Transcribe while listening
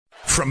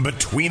From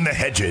between the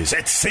hedges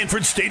at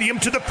Sanford Stadium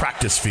to the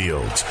practice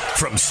fields,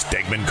 from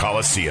Stegman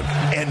Coliseum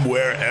and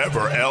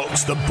wherever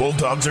else the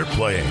Bulldogs are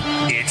playing,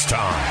 it's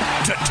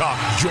time to talk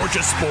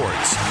Georgia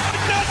sports.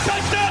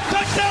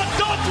 Touchdown,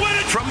 Dogs win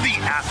it! From the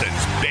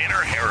Athens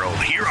Banner Herald,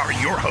 here are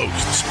your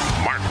hosts,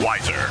 Mark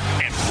Weiser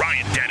and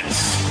Ryan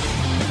Dennis.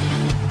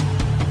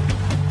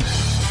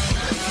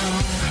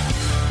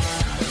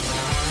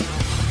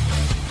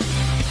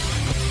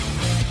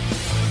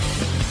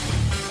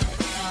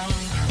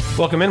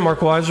 Welcome in, Mark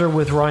Weiser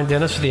with Ryan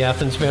Dennis of the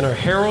Athens Banner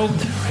Herald,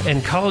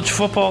 and college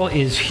football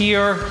is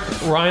here.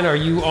 Ryan, are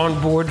you on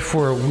board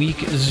for week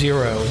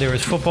 0? There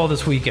is football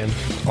this weekend.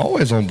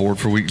 Always on board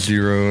for week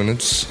 0, and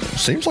it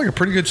seems like a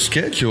pretty good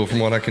schedule from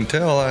what I can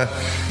tell. I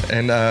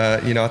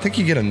think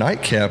you get a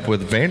nightcap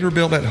with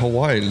Vanderbilt at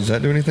Hawaii. Does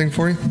that do anything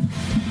for you?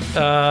 If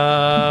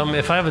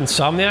I have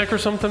insomniac or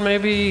something,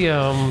 maybe,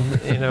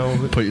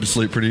 Put you to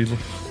sleep pretty easily.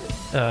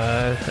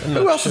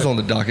 Who else is on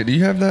the docket? Do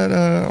you have that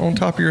on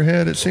top of your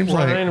head? It seems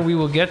Ryan, we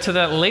will get to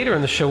that later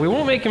in the show. We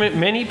won't make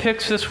many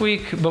picks this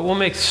week, but we'll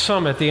make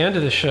some at the end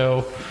of the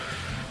show.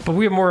 But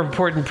we have more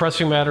important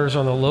pressing matters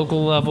on the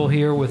local level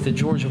here with the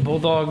Georgia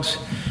Bulldogs.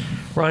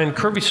 Ryan,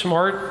 Kirby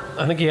Smart,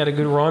 I think he had a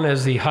good run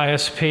as the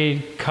highest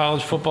paid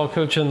college football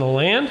coach in the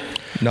land.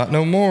 Not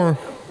no more.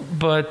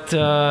 But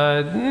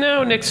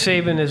now Nick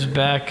Saban is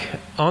back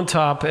on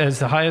top as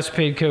the highest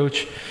paid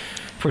coach.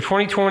 For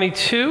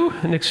 2022,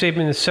 Nick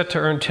Saban is set to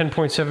earn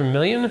 $10.7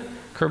 million.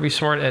 Kirby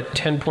Smart at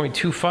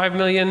 $10.25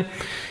 million.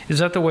 Is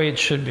that the way it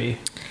should be?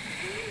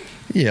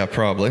 Yeah,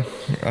 probably.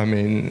 I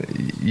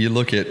mean, you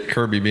look at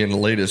Kirby being the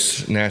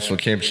latest national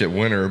championship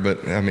winner,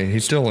 but, I mean,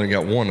 he's still only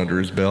got one under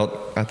his belt.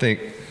 I think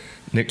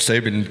Nick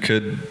Saban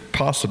could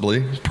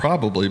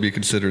probably be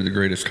considered the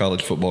greatest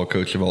college football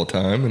coach of all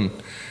time and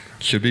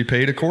should be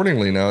paid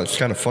accordingly. Now, it's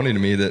kind of funny to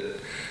me that,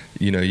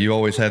 you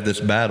always have this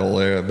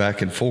battle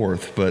back and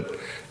forth, but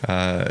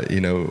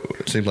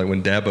it seems like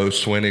when Dabo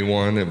Swinney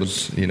won, it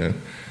was,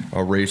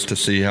 a race to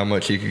see how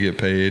much he could get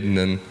paid.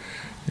 And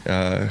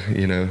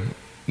then,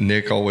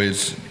 Nick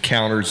always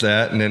counters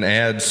that and then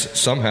adds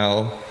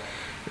somehow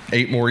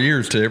 8 more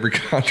years to every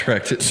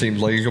contract. It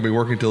seems like he's going to be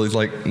working until he's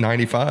like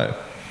 95.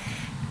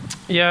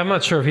 Yeah, I'm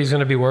not sure if he's going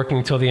to be working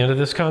until the end of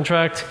this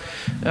contract.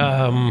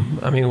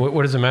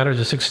 What does it matter?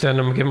 Just extend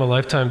him, give him a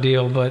lifetime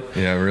deal. But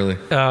yeah, really.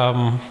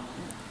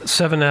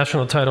 7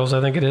 national titles,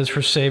 I think it is, for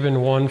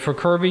Saban, 1 for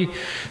Kirby.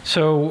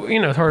 So,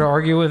 it's hard to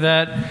argue with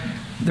that.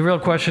 The real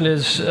question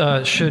is,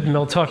 should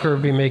Mel Tucker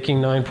be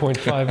making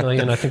 $9.5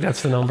 million? I think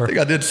that's the number. I think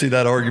I did see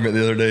that argument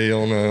the other day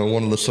on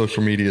one of the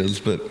social medias.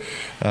 But,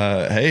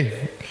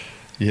 hey,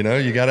 you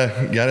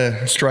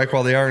gotta strike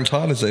while the iron's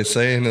hot, as they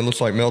say. And it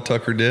looks like Mel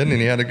Tucker did, and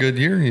he had a good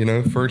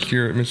year, first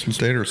year at Michigan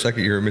State or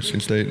second year at Michigan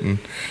State. And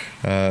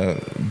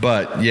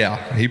but,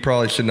 yeah, he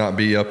probably should not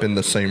be up in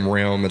the same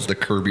realm as the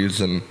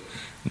Kirbys and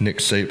Nick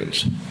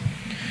Saban's.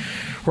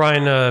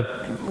 Ryan,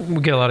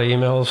 we get a lot of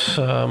emails,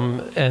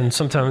 and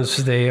sometimes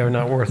they are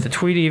not worth a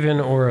tweet even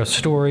or a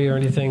story or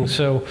anything.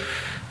 So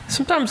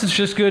sometimes it's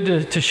just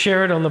good to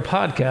share it on the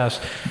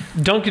podcast.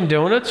 Dunkin'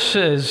 Donuts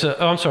is,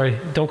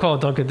 don't call it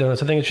Dunkin'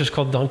 Donuts. I think it's just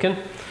called Dunkin'.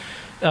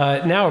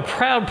 Now a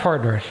proud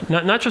partner,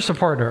 not just a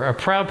partner, a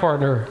proud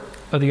partner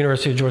of the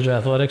University of Georgia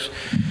Athletics.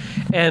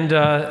 And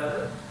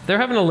they're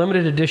having a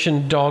limited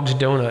edition Dog's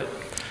Donut.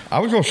 I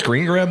was going to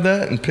screen grab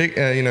that and pick,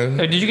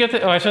 Did you get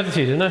that? Oh, I sent it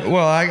to you, didn't I?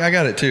 Well, I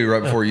got it too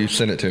right before you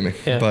sent it to me.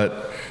 Yeah.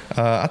 But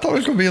I thought it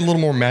was going to be a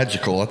little more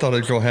magical. I thought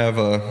it was going to have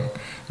a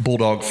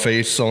Bulldog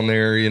face on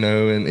there,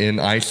 in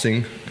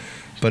icing.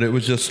 But it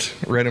was just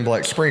red and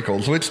black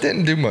sprinkles, which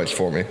didn't do much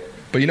for me.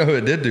 But you know who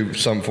it did do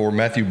something for?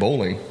 Matthew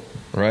Bowling,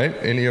 right?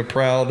 Any a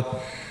proud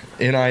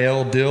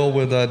NIL deal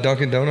with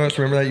Dunkin' Donuts?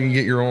 Remember that? You can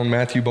get your own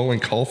Matthew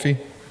Bowling coffee?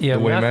 Yeah, the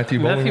way Matthew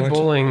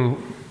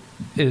Bowling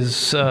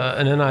is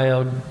an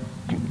NIL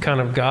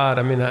kind of god.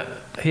 I mean,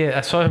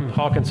 I saw him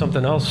hawking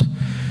something else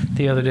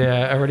the other day.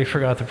 I already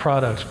forgot the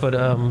products, but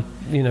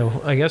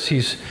I guess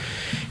he's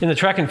in the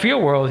track and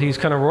field world. He's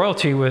kind of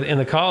royalty in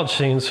the college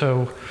scene.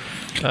 So,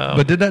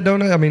 but did that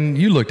donut? I mean,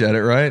 you looked at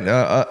it, right?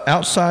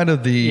 Outside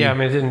of the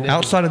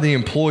outside of the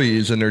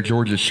employees in their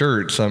Georgia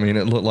shirts, I mean,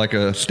 it looked like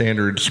a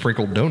standard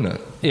sprinkled donut.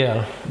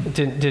 Yeah, it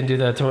didn't do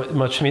that too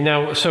much to me.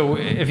 Now, so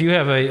if you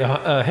have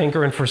a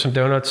hankering for some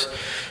donuts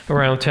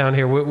around town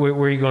here, where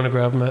are you going to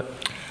grab them at?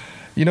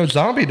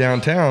 Zombie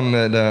downtown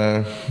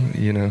that,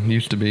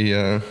 used to be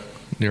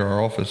near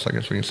our office, I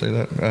guess we can say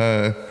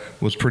that,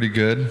 was pretty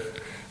good.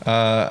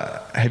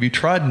 Have you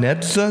tried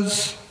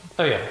Nedza's?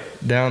 Oh, yeah.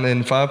 Down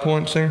in 5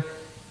 Points there?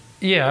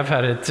 Yeah, I've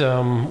had it.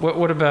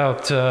 What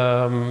about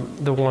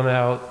the one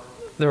out?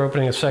 They're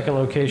opening a second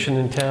location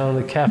in town,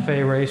 the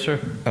Cafe Racer.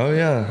 Oh,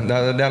 yeah.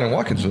 Down in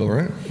Watkinsville,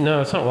 right?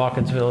 No, it's not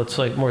Watkinsville. It's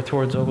like more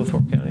towards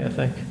Oglethorpe County, I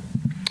think.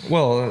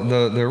 Well,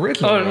 the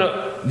original. Oh,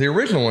 no. The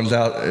original one's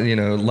out,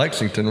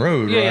 Lexington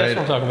Road, right? Yeah,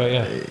 that's what I'm talking about.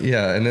 Yeah.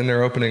 Yeah, and then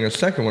they're opening a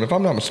second one, if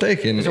I'm not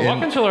mistaken. Is it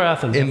Watkinsville or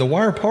Athens? In the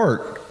Wire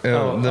Park,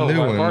 the new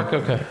Wire one. Park.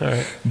 Okay, all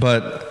right.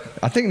 But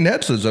I think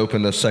Nets has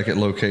opened a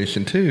second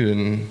location too,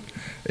 and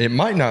it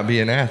might not be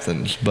in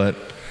Athens, but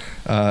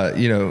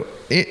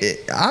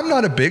I'm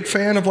not a big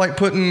fan of like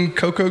putting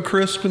Cocoa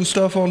Crisp and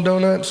stuff on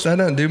donuts. That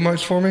doesn't do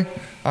much for me.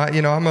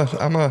 I'm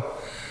a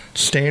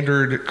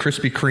standard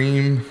Krispy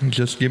Kreme,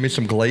 just give me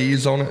some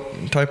glaze on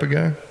it type of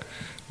guy.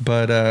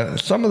 But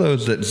some of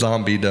those that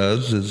Zombie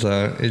does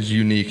is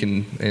unique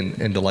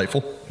and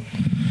delightful.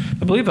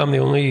 I believe I'm the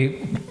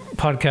only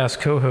podcast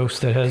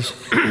co-host that has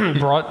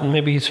brought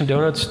maybe some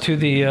donuts to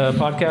the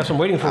podcast. I'm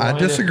waiting for. I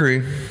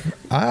disagree.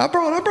 I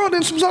brought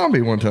in some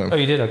Zombie one time. Oh,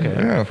 you did? Okay.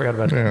 Yeah. I forgot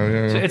about that.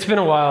 Yeah. So it's been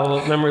a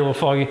while. Memory a little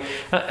foggy.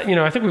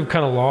 I think we've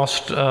kind of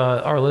lost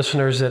our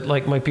listeners that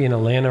might be in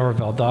Atlanta or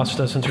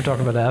Valdosta since we're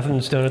talking about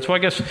Athens donuts. Well, I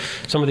guess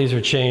some of these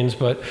are chains,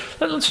 but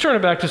let's turn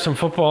it back to some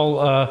football.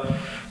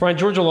 Ryan,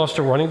 Georgia lost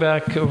a running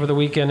back over the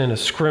weekend in a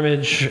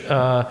scrimmage.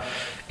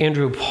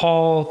 Andrew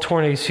Paul,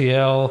 torn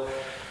ACL.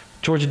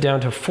 Georgia down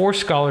to 4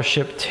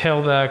 scholarship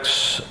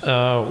tailbacks.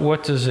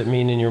 What does it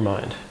mean in your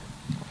mind?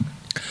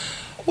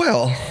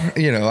 Well,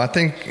 I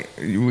think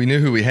we knew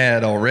who we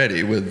had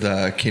already with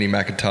Kenny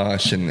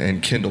McIntosh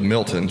and Kendall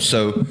Milton.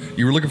 So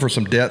you were looking for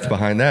some depth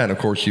behind that. And, of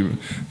course, you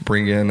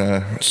bring in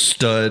a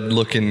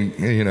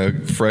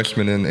stud-looking,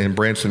 freshman in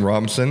Branson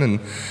Robinson. And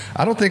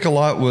I don't think a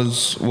lot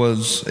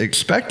was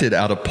expected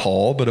out of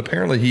Paul, but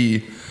apparently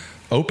he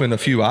opened a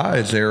few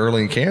eyes there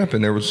early in camp,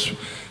 and there was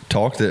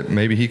talk that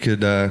maybe he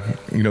could,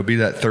 be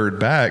that third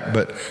back.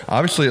 But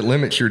obviously it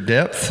limits your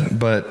depth,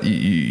 but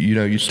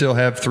you still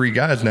have 3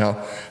 guys.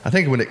 Now, I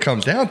think when it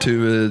comes down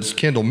to is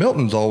Kendall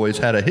Milton's always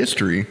had a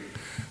history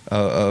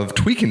of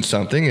tweaking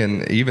something,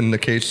 and even in the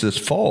case this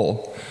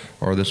fall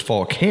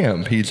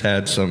camp, he's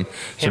had some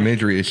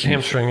injury issues.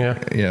 Hamstring,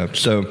 yeah. Yeah,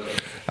 so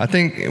I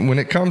think when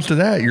it comes to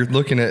that, you're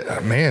looking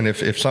at, man,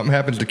 if something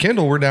happens to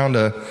Kendall, we're down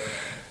to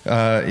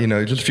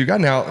just a few guys.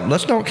 Now,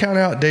 let's don't count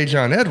out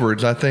Dajon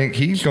Edwards. I think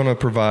he's going to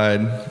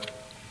provide,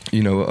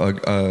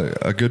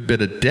 a good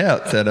bit of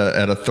depth at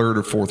a third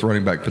or fourth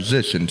running back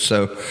position.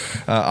 So,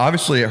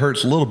 obviously, it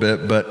hurts a little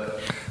bit,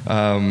 but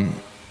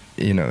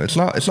it's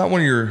not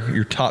one of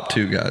your top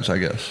 2 guys, I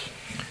guess.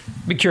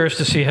 Be curious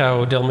to see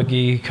how Del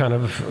McGee kind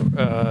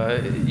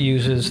of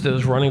uses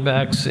those running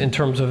backs in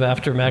terms of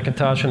after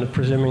McIntosh, and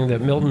presuming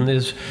that Milton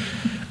is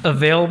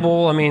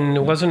available. I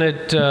mean, was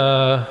it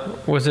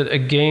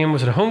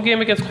a home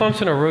game against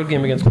Clemson or a road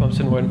game against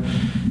Clemson when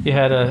you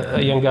had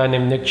a young guy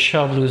named Nick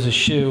Chubb lose a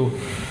shoe?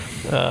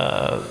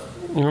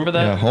 You remember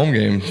that? Yeah, home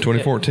game,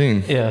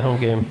 2014. Yeah, home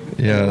game.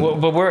 Yeah.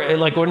 But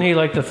wasn't he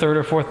like the third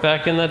or fourth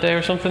back in that day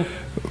or something?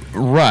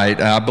 Right.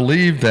 I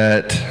believe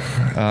that,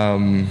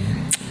 I'm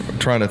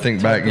trying to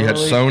think back. You had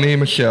Sony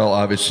Michelle,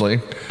 obviously.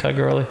 Ty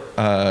Gurley.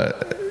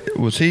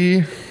 Was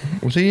he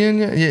in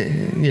yet?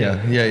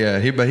 Yeah.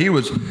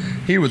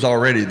 He was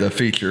already the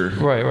feature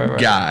right.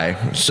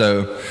 guy.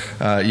 So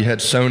you had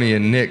Sony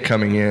and Nick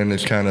coming in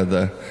as kind of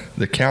the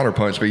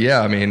counterpunch. But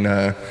yeah, I mean,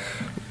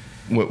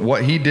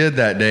 what he did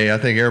that day, I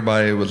think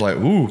everybody was like,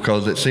 ooh,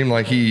 because it seemed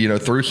like he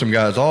threw some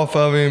guys off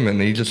of him, and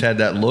he just had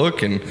that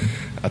look. And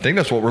I think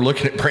that's what we're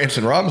looking at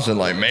Branson Robinson,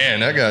 like,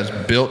 man, that guy's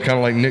built kind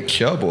of like Nick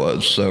Chubb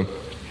was. So.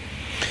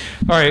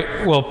 All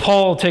right. Well,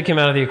 Paul, take him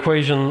out of the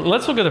equation.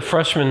 Let's look at the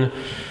freshman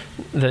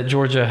that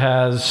Georgia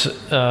has.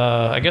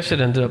 I guess it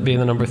ended up being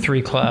the number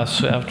 3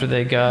 class after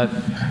they got.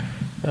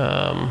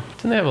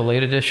 Didn't they have a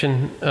late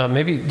edition?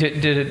 Maybe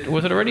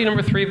was it already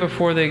number 3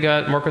 before they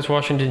got Marcus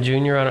Washington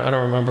Jr.? I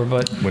don't remember,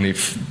 but when he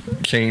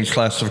changed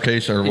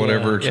classification or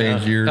whatever,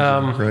 changed years,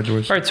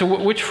 graduation. All right.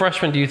 So, which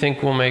freshman do you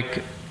think will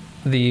make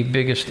the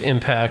biggest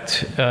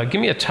impact? Give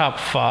me a top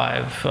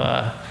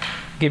 5.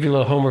 Give you a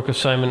little homework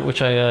assignment,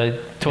 which I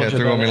told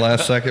you about. Me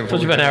last second.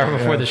 Told you about an hour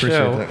before the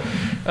show.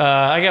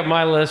 I got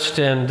my list,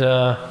 and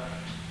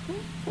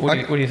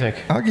what do you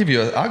think? I'll give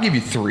you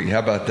 3. How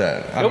about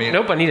that?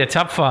 Nope. I need a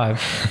top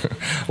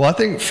 5. Well, I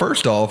think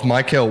first off,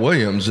 Michael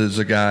Williams is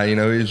a guy.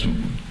 He's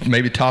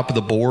maybe top of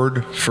the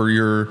board for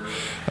your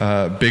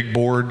big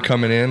board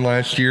coming in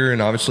last year,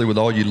 and obviously with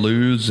all you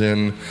lose,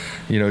 and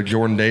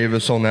Jordan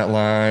Davis on that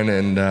line,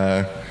 and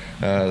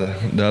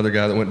the other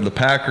guy that went to the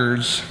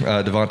Packers,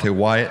 Devontae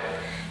Wyatt.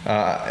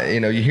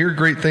 You hear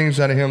great things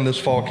out of him this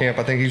fall camp.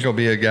 I think he's going to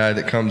be a guy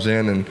that comes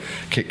in and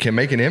can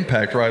make an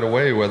impact right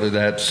away, whether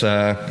that's,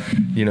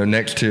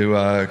 next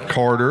to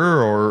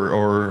Carter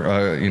or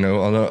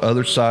on the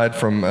other side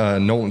from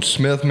Nolan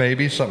Smith,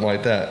 maybe, something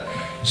like that.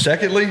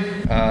 Secondly,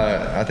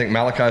 I think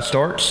Malachi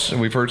Starks.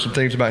 We've heard some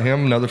things about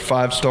him, another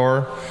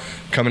 5-star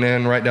coming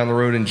in right down the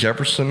road in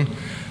Jefferson.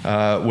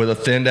 With a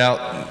thinned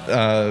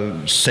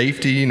out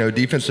safety,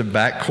 defensive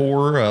back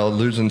core,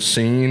 losing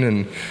Scene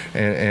and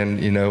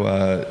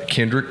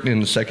Kendrick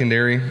in the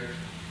secondary.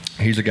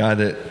 He's a guy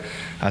that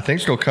I think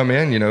is going to come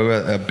in,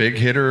 a big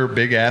hitter,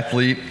 big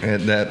athlete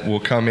that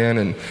will come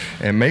in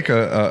and make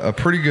a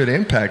pretty good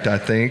impact, I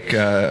think,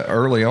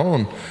 early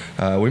on.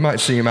 We might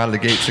see him out of the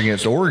gates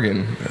against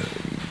Oregon.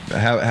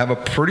 Have a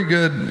pretty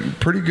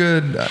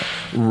good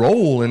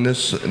role in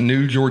this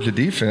new Georgia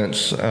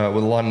defense with a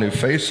lot of new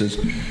faces.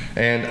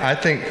 And I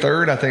think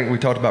third, we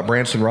talked about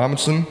Branson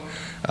Robinson.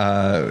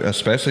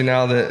 especially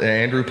now that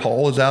Andrew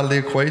Paul is out of the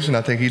equation.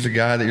 I think he's a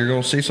guy that you're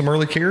going to see some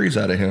early carries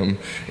out of him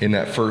in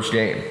that first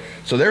game.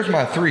 So there's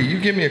my 3. You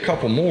give me a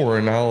couple more,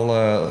 and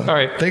I'll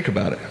think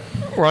about it.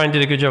 Ryan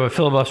did a good job of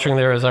filibustering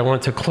there as I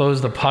went to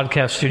close the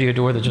podcast studio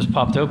door that just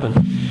popped open.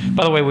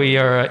 By the way, we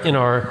are in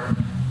our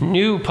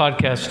new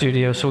podcast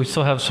studio, so we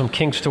still have some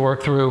kinks to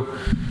work through,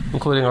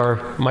 including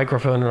our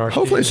microphone and our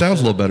Hopefully it sounds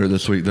a little better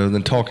this week, though,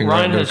 than talking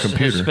Ryan around a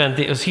computer.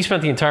 He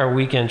spent the entire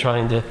weekend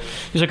trying to...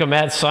 He's like a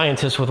mad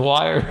scientist with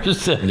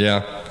wires.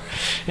 Yeah.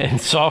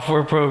 And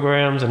software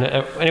programs. And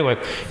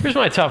anyway, here's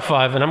my top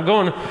 5, and I'm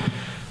going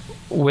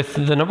with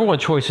the number 1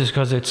 choice is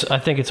because I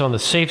think it's on the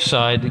safe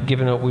side,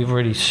 given what we've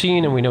already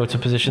seen, and we know it's a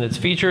position that's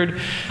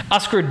featured.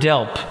 Oscar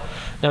Delp.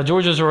 Now,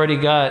 Georgia's already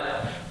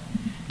got,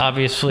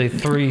 obviously,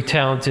 3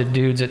 talented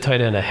dudes at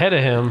tight end ahead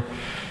of him,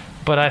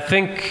 but I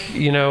think,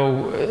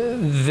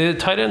 the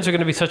tight ends are going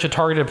to be such a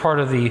targeted part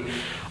of the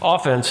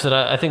offense that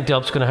I think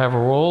Delp's going to have a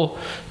role,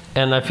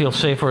 and I feel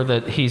safer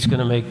that he's going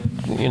to make,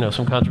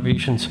 some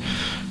contributions.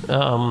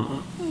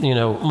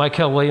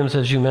 Mykel Williams,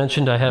 as you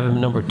mentioned, I have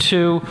him number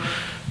 2.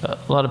 A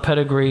lot of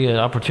pedigree and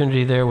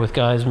opportunity there with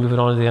guys moving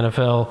on to the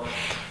NFL.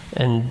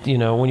 And,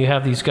 when you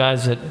have these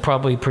guys that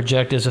probably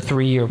project as a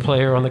 3-year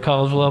player on the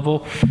college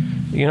level,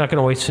 you're not going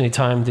to waste any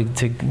time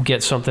to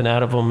get something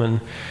out of them and,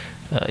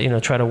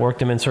 try to work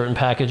them in certain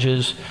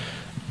packages.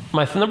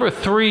 My number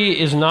 3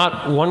 is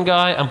not one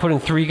guy. I'm putting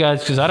 3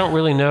 guys because I don't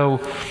really know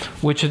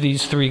which of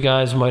these 3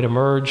 guys might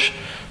emerge.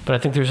 But I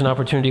think there's an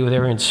opportunity with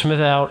Arian Smith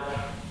out,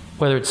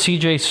 whether it's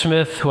C.J.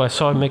 Smith, who I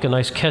saw make a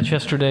nice catch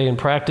yesterday in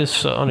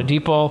practice on a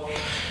deep ball,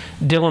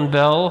 Dylan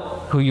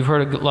Bell, who you've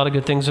heard a lot of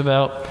good things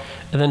about,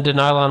 and then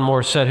Denylon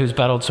Morissette, who's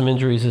battled some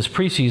injuries this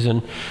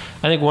preseason.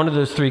 I think one of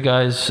those 3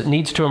 guys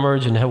needs to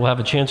emerge and will have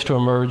a chance to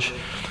emerge.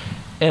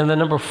 And then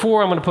number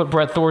 4, I'm going to put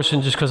Brett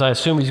Thorson just because I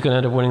assume he's going to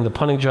end up winning the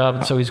punting job,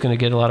 and so he's going to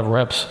get a lot of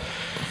reps.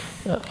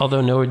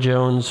 Although Noah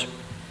Jones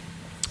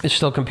is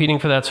still competing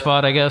for that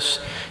spot, I guess.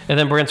 And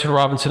then Branson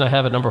Robinson I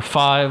have at number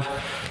 5,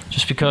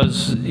 just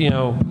because,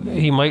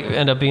 he might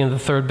end up being the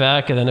 3rd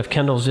back, and then if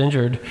Kendall's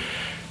injured,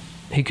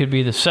 he could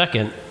be the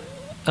 2nd.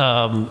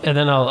 And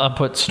then I'll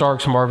put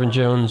Starks, Marvin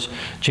Jones,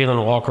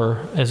 Jalen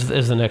Walker as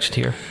the next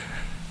tier.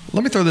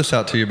 Let me throw this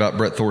out to you about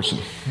Brett Thorson.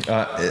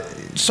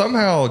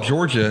 Somehow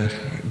Georgia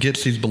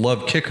gets these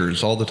beloved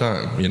kickers all the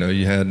time.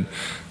 You had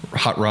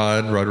Hot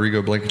Rod,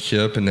 Rodrigo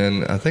Blankenship, and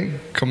then I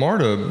think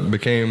Camarda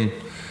became,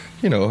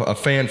 a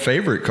fan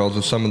favorite because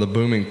of some of the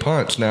booming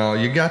punts. Now,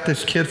 you got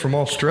this kid from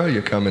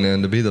Australia coming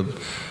in to be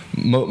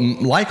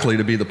likely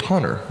to be the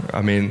punter.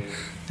 I mean,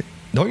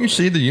 don't you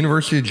see the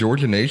University of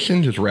Georgia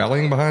Nation just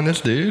rallying behind this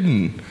dude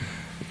and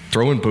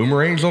throwing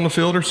boomerangs on the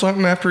field or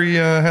something after he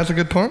has a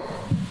good punt?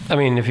 I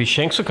mean, if he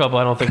shanks a couple,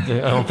 I don't think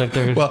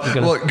they're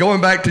well,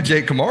 going back to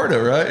Jake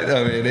Camarda, right?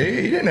 I mean,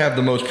 he didn't have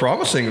the most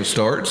promising of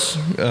starts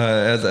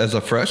as a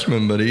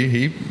freshman, but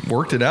he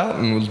worked it out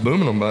and was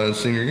booming them by his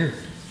senior year.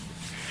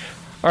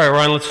 All right,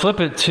 Ryan, let's flip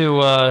it to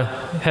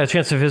had a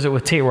chance to visit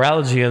with Tate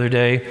Rowledge the other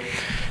day,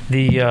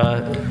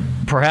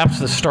 perhaps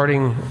the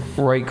starting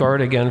right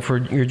guard again for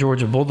your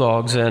Georgia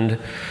Bulldogs, and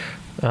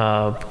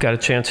got a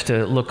chance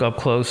to look up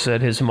close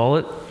at his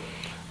mullet.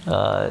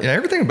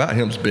 Everything about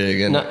him's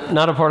big, and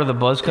not a part of the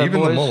Buzz Cut even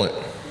boys. The mullet.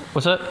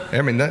 What's that?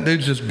 I mean, that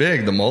dude's just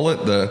big. The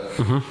mullet,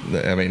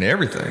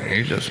 everything.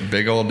 He's just a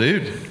big old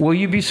dude. Will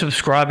you be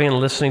subscribing and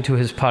listening to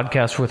his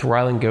podcast with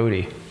Rylan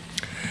Godey?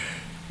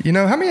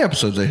 How many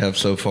episodes they have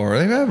so far?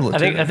 They have.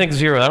 I think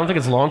 0. I don't think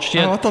it's launched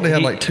yet. Oh, I thought they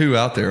had 2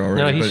 out there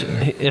already. No,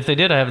 if they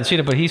did, I haven't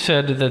seen it. But he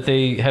said that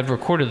they had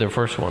recorded their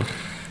first one.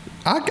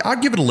 I'll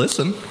give it a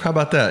listen. How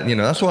about that?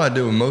 That's what I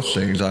do with most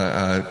things.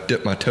 I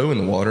dip my toe in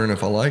the water, and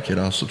if I like it,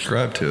 I'll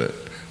subscribe to it.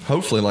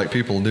 Hopefully, like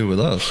people do with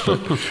us.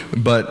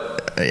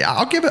 But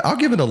I'll give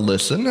it a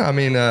listen. I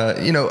mean,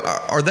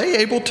 are they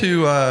able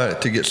to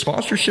get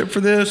sponsorship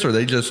for this? Or are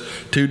they just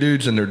 2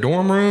 dudes in their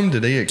dorm room?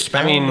 Do they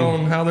expound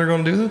on how they're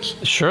going to do this?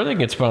 Sure, they can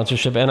get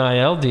sponsorship,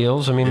 NIL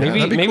deals. I mean,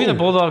 maybe cool. The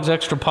Bulldogs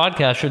Extra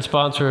podcast should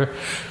sponsor.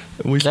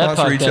 We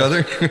sponsor each other.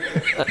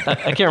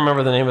 I can't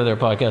remember the name of their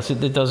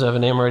podcast. It does have a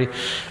name already.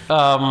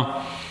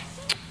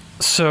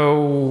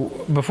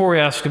 So before we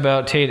ask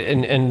about Tate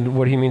and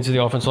what he means to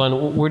the offensive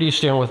line, where do you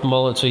stand with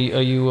mullets? Are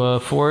you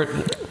for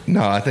it?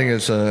 No, I think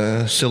it's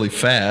a silly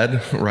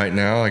fad right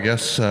now. I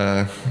guess,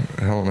 I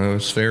don't know,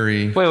 it's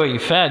very... Wait, you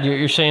fad?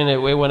 You're saying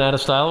that it went out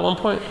of style at one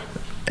point?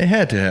 It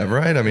had to have,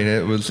 right? I mean,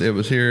 it was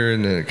here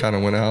and it kind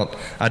of went out.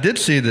 I did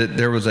see that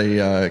there was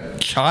a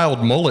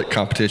child mullet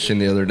competition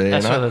the other day. I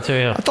saw that too,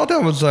 yeah. I thought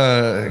that was,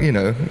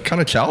 kind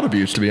of child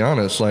abuse, to be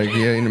honest. Like,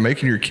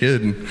 making your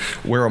kid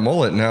wear a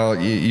mullet. Now,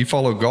 you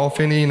follow golf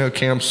any,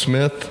 Cam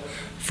Smith,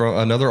 from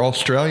another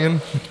Australian.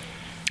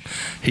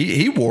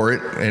 He wore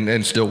it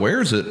and still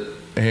wears it.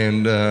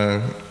 And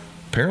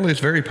apparently it's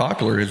very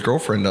popular. His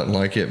girlfriend doesn't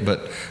like it,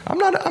 but I'm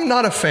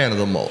not a fan of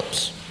the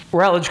mullets.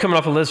 Rowledge coming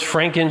off a Liz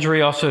Frank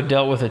injury, also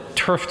dealt with a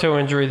turf toe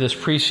injury this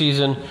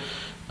preseason.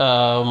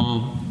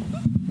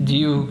 Do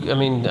you? I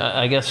mean,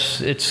 I guess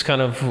it's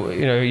kind of,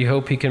 you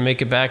hope he can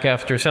make it back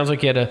after. It sounds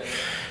like he had a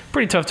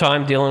pretty tough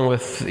time dealing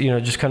with,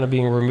 just kind of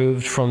being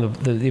removed from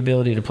the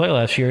ability to play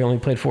last year. He only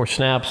played 4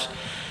 snaps.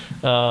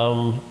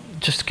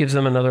 Just gives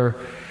them another,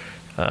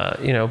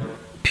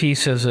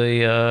 piece as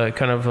a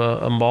kind of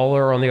a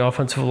mauler on the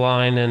offensive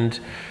line, and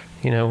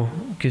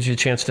gives you a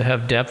chance to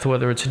have depth,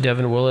 whether it's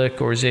Devin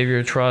Willock or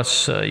Xavier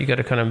Truss. You got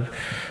to kind of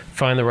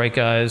find the right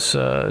guys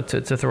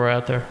to throw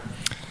out there.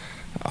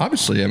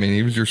 Obviously, I mean,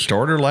 he was your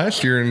starter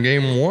last year in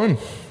game 1.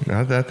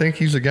 I think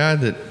he's a guy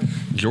that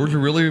Georgia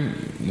really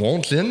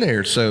wants in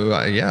there. So,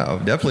 yeah,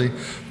 definitely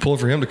pulling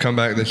for him to come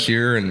back this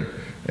year and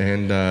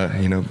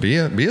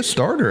be a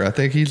starter. I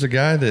think he's a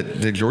guy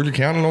that Georgia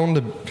counted on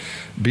to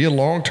be a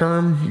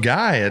long-term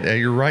guy at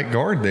your right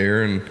guard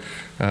there.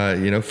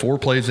 And, 4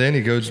 plays in,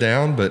 he goes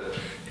down. But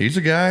he's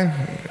a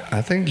guy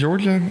I think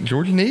Georgia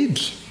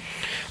needs.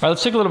 All right,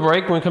 let's take a little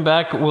break. When we come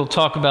back, we'll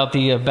talk about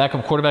the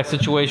backup quarterback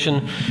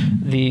situation,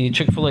 the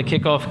Chick-fil-A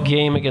kickoff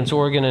game against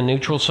Oregon, and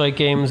neutral site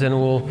games, and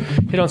we'll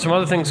hit on some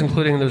other things,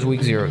 including those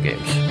Week 0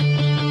 games.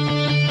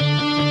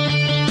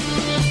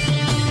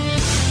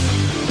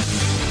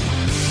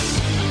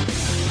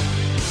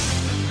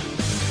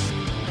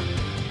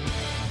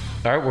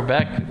 All right, we're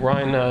back.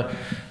 Ryan,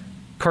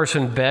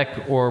 Carson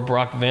Beck or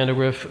Brock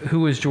Vandagriff,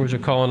 who is Georgia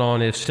calling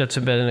on if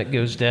Stetson Bennett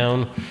goes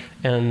down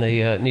and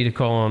they need to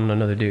call on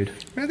another dude?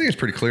 I think it's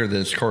pretty clear that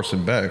it's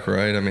Carson Beck,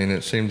 right? I mean,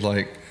 it seems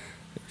like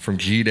from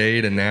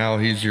G-Day to now,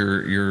 he's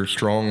your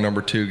strong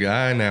number 2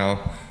 guy.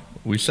 Now,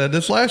 we said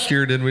this last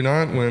year, did we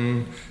not,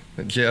 when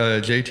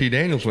JT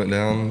Daniels went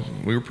down?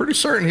 We were pretty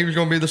certain he was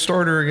going to be the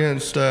starter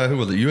against, who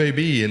was it,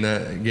 UAB in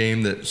that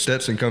game that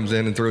Stetson comes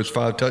in and throws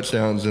 5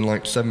 touchdowns in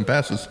like 7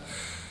 passes.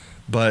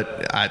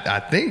 But I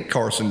think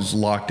Carson's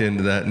locked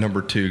into that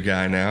number 2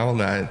 guy now.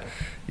 And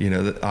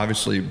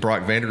obviously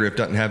Brock Vandagriff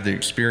doesn't have the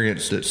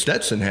experience that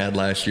Stetson had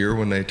last year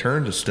when they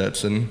turned to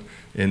Stetson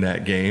in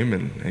that game,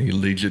 and he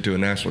leads you to a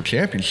national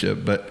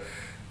championship. But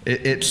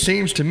it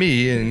seems to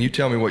me, and you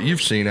tell me what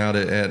you've seen out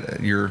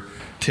at your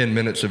 10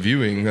 minutes of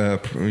viewing,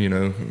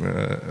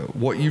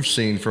 what you've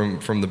seen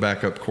from the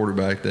backup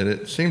quarterback, that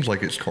it seems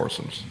like it's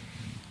Carson's.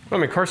 Well,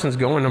 I mean, Carson's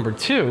going number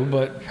 2,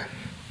 but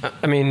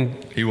I mean,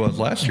 he was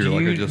last year,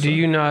 like I just said. Do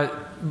you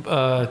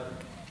not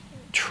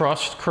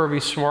trust Kirby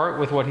Smart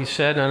with what he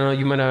said? I don't know,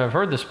 you might not have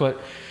heard this, but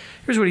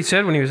here's what he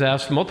said when he was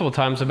asked multiple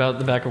times about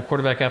the backup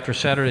quarterback after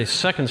Saturday's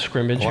second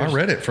scrimmage. Well, I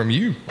read it from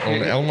you on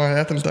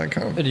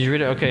onlineathens.com. Did you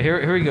read it? Okay,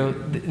 here we go.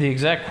 The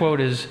exact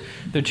quote is,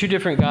 they're 2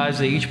 different guys.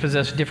 They each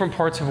possess different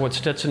parts of what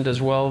Stetson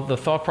does well. The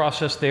thought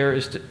process there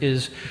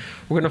is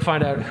we're going to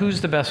find out who's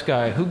the best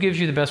guy, who gives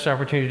you the best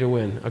opportunity to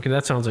win. Okay,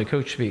 that sounds like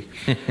coach speak.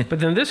 But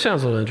then this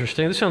sounds a little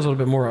interesting. This sounds a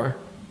little bit more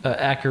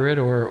accurate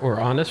or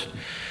honest.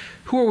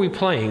 Who are we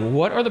playing?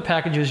 What are the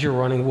packages you're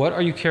running? What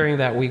are you carrying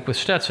that week with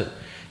Stetson?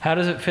 How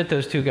does it fit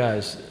those 2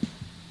 guys?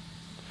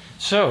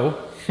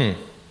 So,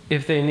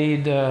 if they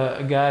need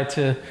a guy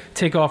to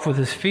take off with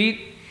his feet,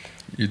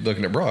 you're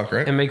looking at Brock,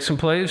 right? And make some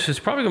plays, it's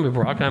probably going to be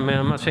Brock. I mean,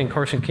 I'm not saying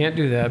Carson can't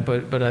do that,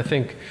 but I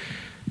think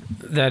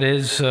that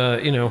is,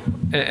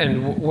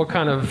 and what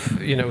kind of,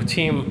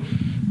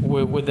 team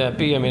would that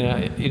be? I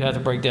mean, you'd have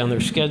to break down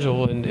their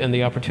schedule and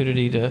the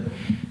opportunity to,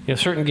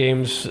 certain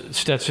games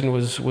Stetson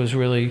was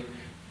really,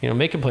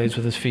 making plays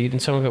with his feet,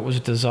 and some of it was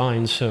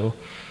designed. So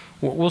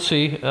we'll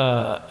see.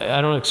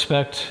 I don't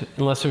expect,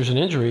 unless there's an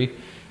injury,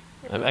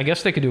 I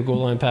guess they could do a goal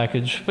line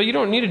package, but you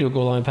don't need to do a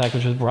goal line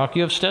package with Brock.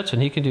 You have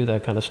Stetson. He can do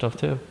that kind of stuff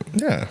too.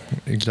 Yeah,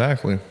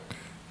 exactly.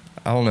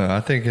 I don't know.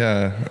 I think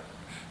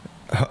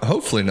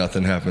hopefully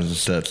nothing happens to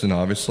Stetson,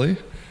 obviously.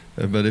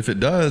 But if it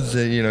does,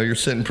 you're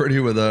sitting pretty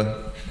with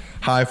a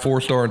high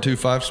 4-star and 2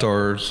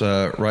 5-stars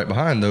right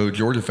behind. Though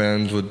Georgia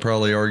fans would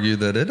probably argue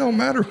that it don't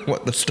matter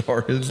what the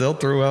star is. They'll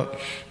throw out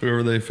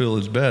whoever they feel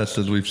is best,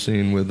 as we've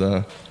seen with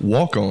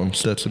walk-on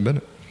Stetson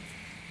Bennett.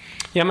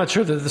 Yeah, I'm not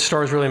sure that the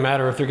stars really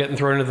matter if they're getting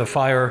thrown into the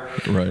fire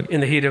in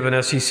the heat of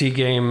an SEC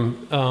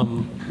game.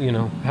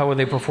 How would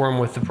they perform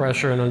with the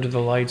pressure and under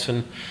the lights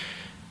and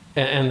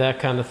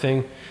that kind of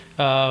thing.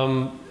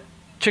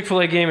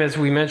 Chick-fil-A game, as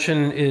we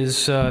mentioned,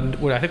 is I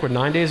think we're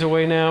 9 days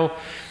away now.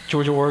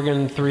 Georgia,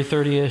 Oregon,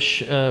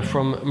 3:30-ish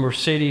from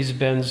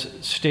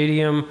Mercedes-Benz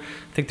Stadium.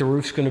 I think the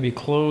roof's going to be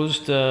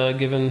closed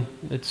given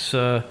it's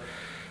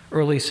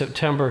early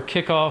September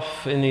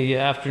kickoff in the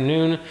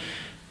afternoon.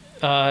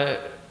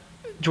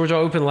 Georgia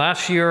opened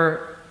last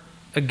year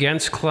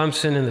against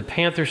Clemson in the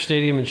Panther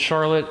Stadium in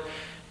Charlotte.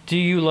 Do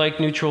you like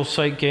neutral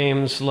site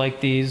games like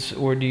these,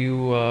 or do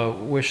you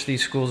wish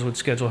these schools would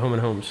schedule home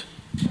and homes?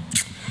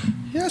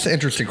 Yeah, that's an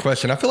interesting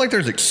question. I feel like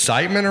there's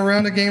excitement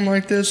around a game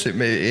like this.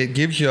 It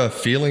gives you a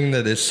feeling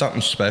that it's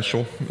something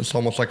special. It's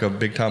almost like a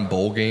big-time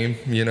bowl game.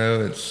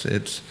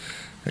 It's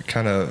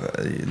kind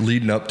of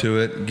leading up to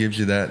it gives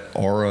you that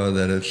aura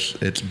that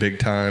it's big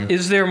time.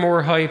 Is there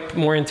more hype,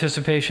 more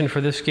anticipation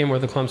for this game or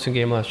the Clemson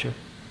game last year?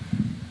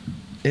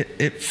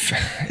 It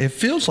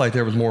feels like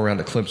there was more around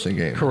the Clemson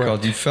game.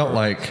 Correct.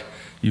 Because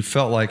you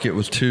felt like it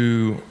was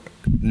two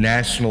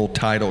national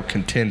title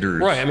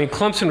contenders. Right. I mean,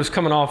 Clemson was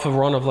coming off a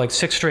run of like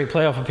 6 straight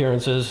playoff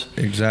appearances.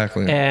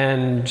 Exactly.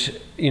 And,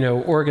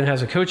 Oregon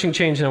has a coaching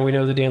change. Now we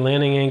know the Dan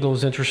Lanning angle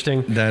is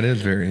interesting. That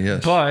is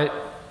yes. But,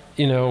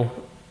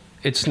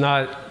 it's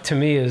not, to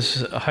me,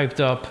 as hyped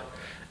up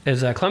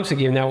as that Clemson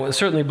game. Now,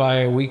 certainly by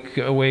a week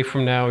away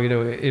from now,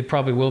 it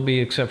probably will be,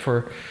 except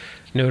for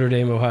Notre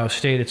Dame, Ohio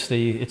State.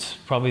 It's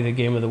probably the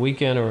game of the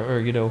weekend or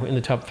in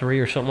the top 3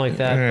 or something like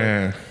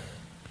that.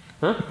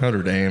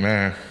 Notre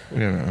Dame,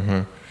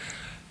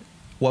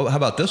 Well, how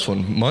about this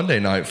one? Monday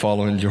night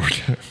following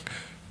Georgia,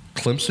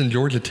 Clemson,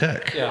 Georgia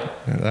Tech. Yeah,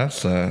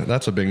 that's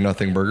a big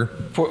nothing burger.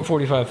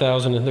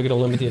 45,000, and they're going to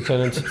limit the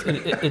attendance.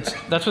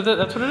 That's what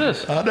it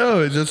is. I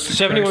know, it just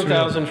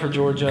 71,000 for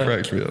Georgia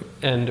cracks me up.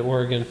 And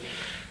Oregon.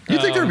 You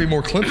think there'd be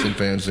more Clemson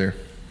fans there?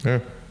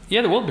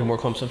 Yeah, there will be more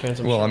Clemson fans.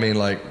 I'm sure. I mean,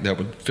 like that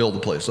would fill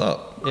the place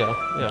up.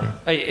 Yeah.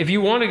 Hey, if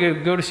you want to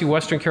go to see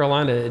Western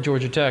Carolina at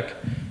Georgia Tech,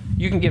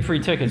 you can get free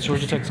tickets.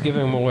 Georgia Tech's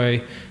giving them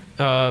away.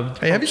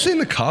 Hey, have you seen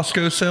the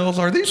Costco sales?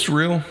 Are these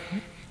real?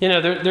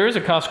 There is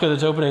a Costco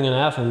that's opening in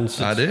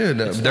Athens. I did.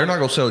 They're not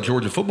going to sell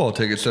Georgia football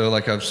tickets, so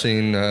like I've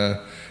seen,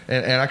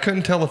 and I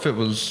couldn't tell if it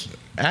was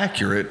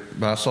accurate,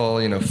 but I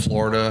saw,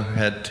 Florida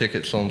had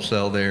tickets on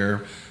sale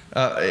there.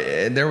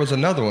 There was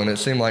another one. It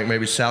seemed like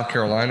maybe South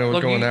Carolina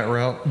was going that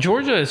route.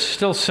 Georgia is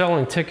still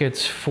selling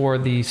tickets for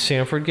the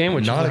Sanford game,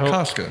 which not is at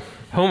Costco.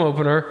 Home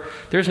opener.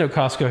 There's no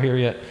Costco here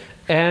yet.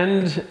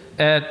 And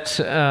at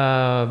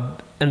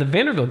and the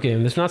Vanderbilt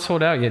game is not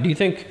sold out yet. Do you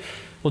think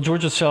will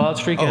Georgia sell out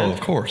streak end? Oh,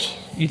 of course.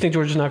 You think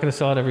Georgia's not going to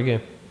sell out every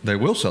game? They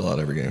will sell out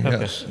every game.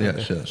 Okay.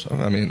 Yes.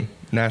 I mean,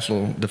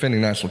 defending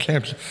national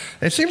champions.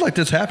 It seems like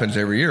this happens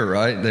every year,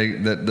 right?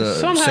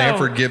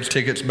 Sanford gives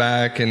tickets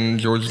back, and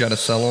Georgia's got to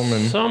sell them.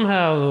 And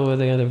somehow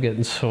they end up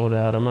getting sold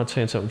out. I'm not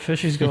saying something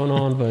fishy's going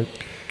on, but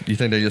you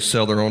think they just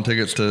sell their own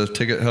tickets to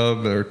Ticket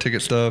Hub or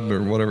Ticket Stub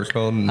or whatever it's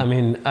called? I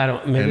mean, I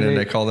don't. Maybe and then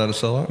they call that a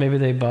sellout. Maybe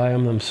they buy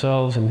them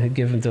themselves and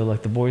give them to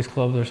like the boys'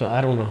 clubs or something. I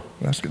don't know.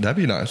 That'd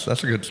be nice.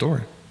 That's a good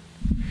story.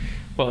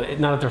 Well,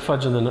 not that they're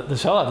fudging the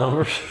sellout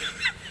numbers.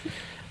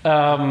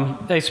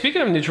 Hey,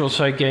 speaking of neutral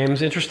site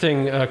games,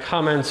 interesting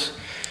comments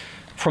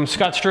from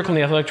Scott Strickland,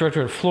 the athletic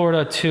director at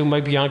Florida, to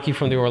Mike Bianchi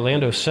from the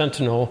Orlando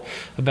Sentinel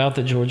about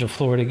the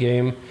Georgia-Florida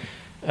game.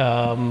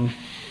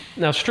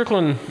 Now,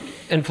 Strickland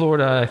and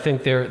Florida, I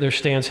think their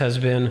stance has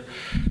been,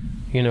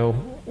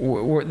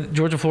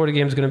 Georgia-Florida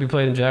game is going to be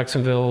played in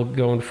Jacksonville.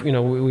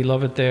 We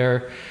love it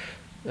there.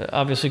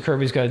 Obviously,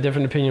 Kirby's got a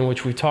different opinion,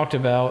 which we talked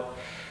about.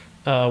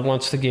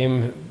 Wants the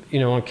game,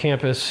 on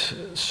campus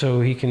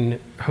so he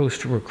can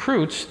host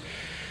recruits.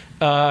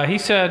 He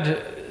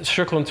said,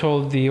 Strickland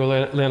told the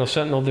Orlando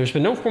Sentinel, there's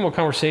been no formal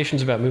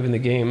conversations about moving the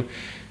game.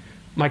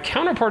 My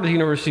counterpart at the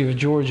University of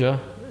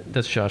Georgia,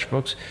 that's Josh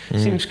Brooks,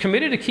 seems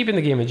committed to keeping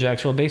the game in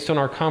Jacksonville based on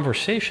our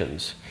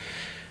conversations.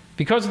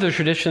 Because of the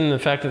tradition and the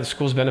fact that the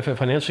schools benefit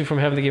financially from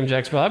having the game in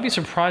Jacksonville, I'd be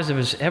surprised if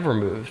it's ever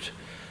moved.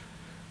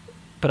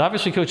 But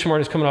obviously Coach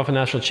Smart is coming off a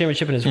national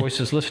championship and his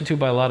voice is listened to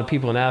by a lot of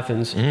people in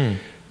Athens.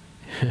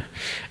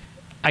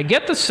 I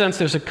get the sense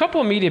there's a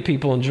couple of media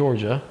people in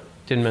Georgia,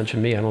 didn't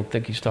mention me, I don't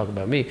think he's talking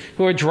about me,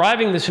 who are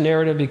driving this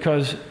narrative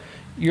because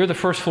you're the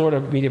first Florida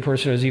media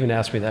person who's even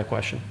asked me that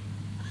question.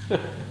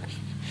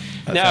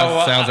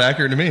 Sounds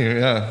accurate to me,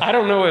 yeah. I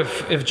don't know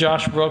if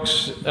Josh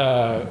Brooks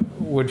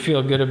would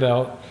feel good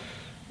about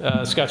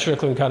Scott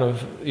Strickland kind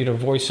of,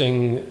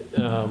 voicing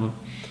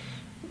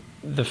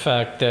the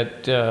fact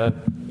that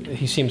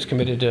he seems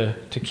committed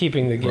to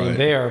keeping the game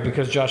there,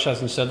 because Josh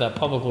hasn't said that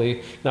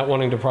publicly, not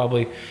wanting to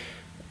probably,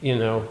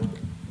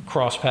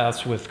 cross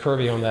paths with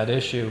Kirby on that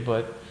issue.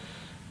 But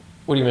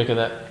what do you make of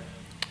that?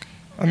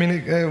 I mean,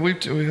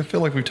 I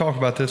feel like we talk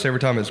about this every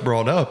time it's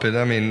brought up. And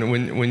I mean,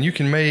 when you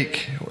can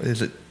make,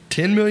 is it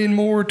 10 million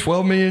more,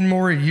 12 million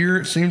more a year,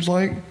 it seems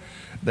like,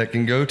 that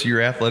can go to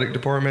your athletic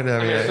department. I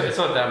mean, it's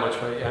not that much,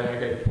 but yeah, I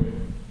get your point.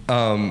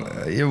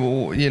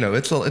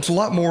 It's a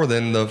lot more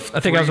than the. I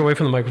think I was away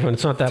from the microphone.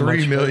 It's not that much.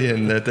 3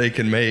 million that they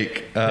can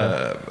make,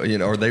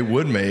 or they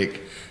would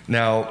make.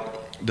 Now,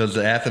 does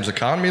the Athens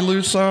economy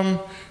lose some?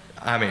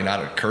 I mean,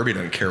 Kirby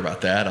doesn't care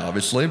about that,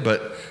 obviously,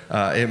 but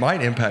it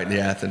might impact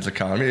the Athens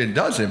economy. It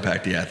does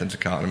impact the Athens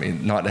economy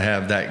not to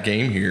have that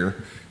game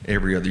here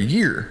every other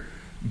year.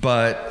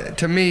 But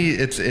to me,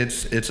 it's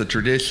a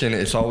tradition.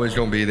 It's always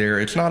going to be there.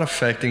 It's not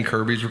affecting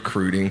Kirby's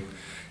recruiting.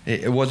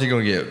 Was he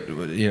going to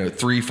get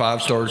 3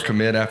 5-stars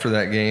commit after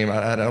that game?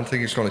 I don't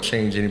think it's going to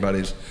change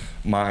anybody's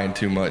mind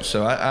too much.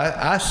 So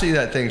I see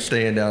that thing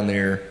staying down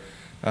there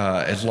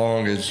as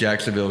long as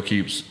Jacksonville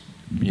keeps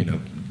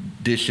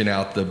dishing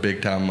out the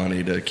big time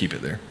money to keep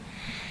it there.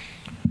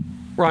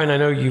 Ryan, I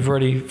know you've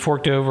already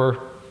forked over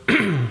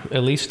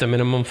at least a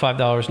minimum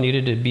 $5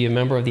 needed to be a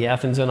member of the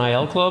Athens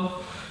NIL Club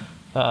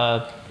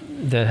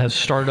that has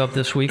started up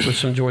this week with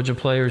some Georgia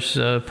players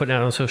putting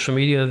out on social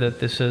media that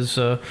this has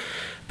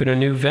been a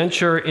new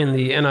venture in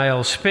the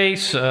NIL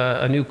space,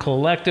 a new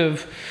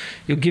collective.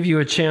 It'll give you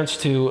a chance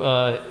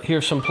to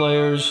hear some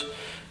players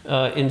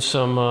in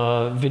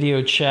some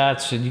video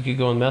chats, and you could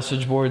go on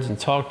message boards and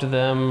talk to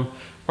them.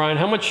 Ryan,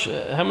 how much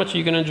are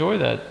you going to enjoy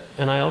that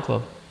NIL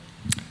club?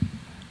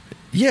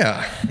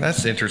 Yeah,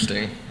 that's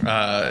interesting.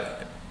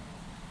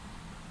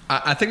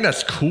 I think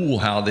that's cool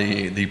how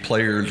the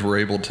players were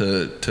able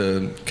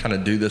to kind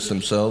of do this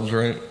themselves,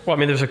 right? Well, I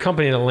mean, there's a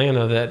company in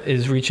Atlanta that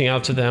is reaching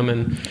out to them,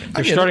 and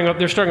they're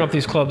starting up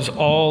these clubs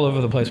all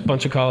over the place. A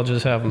bunch of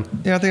colleges have them.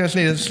 Yeah, I think that's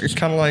neat. It's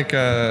kind of like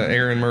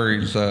Aaron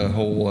Murray's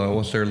whole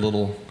what's their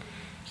little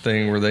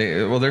thing where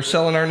they're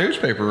selling our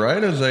newspaper,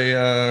 right? As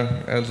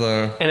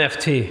a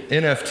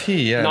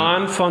NFT, yeah,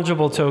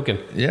 non-fungible token.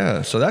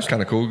 Yeah, so that's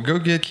kind of cool. Go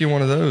get you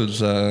one of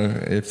those.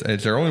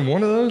 Is there only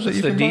one of those that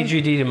you can buy? It's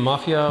the DGD to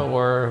Mafia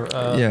or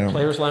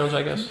Players Lounge,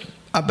 I guess.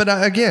 But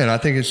again, I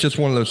think it's just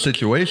one of those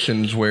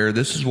situations where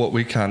this is what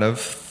we kind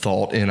of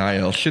thought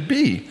NIL should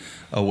be: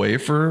 a way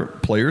for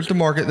players to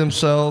market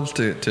themselves,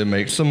 to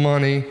make some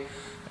money,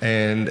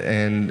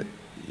 and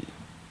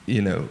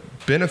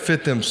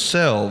benefit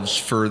themselves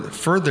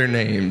for their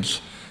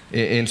names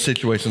in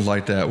situations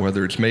like that,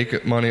 whether it's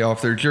make money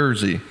off their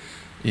jersey,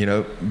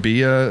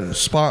 be a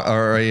spot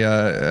or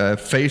a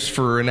face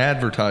for an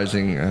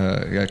advertising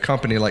a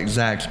company like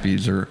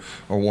Zaxby's or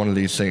one of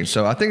these things.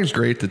 So I think it's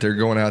great that they're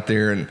going out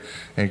there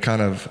and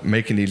kind of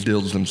making these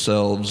deals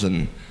themselves,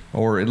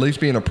 or at least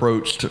being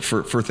approached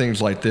for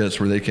things like this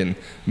where they can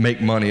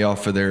make money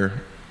off of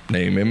their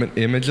name,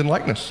 image, and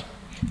likeness.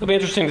 It'll be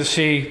interesting to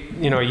see,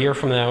 a year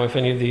from now, if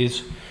any of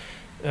these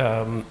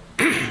NIL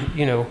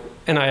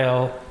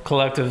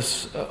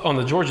collectives on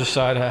the Georgia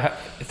side,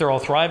 if they're all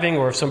thriving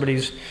or if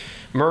somebody's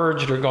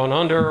merged or gone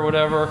under or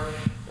whatever,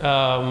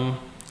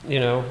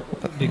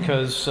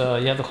 because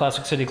you have the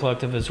Classic City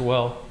Collective as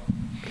well.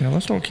 Yeah,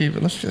 let's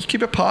just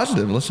keep it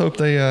positive. Let's hope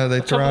they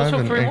thrive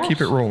and keep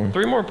it rolling.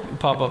 3 more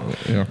pop up.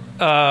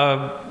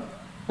 Yeah.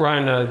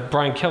 Ryan,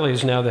 Brian Kelly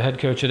is now the head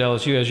coach at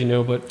LSU, as you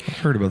know, but I've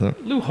heard about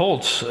that. Lou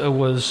Holtz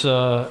was,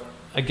 I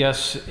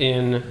guess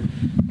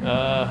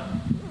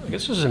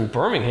this is in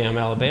Birmingham,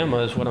 Alabama,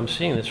 is what I'm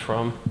seeing this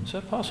from. Is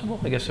that possible?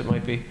 I guess it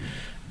might be.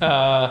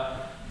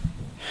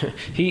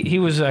 He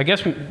was, I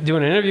guess,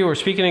 doing an interview or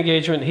speaking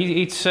engagement.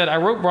 He said, "I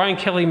wrote Brian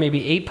Kelly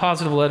maybe 8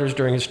 positive letters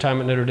during his time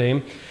at Notre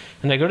Dame,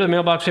 and I go to the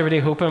mailbox every day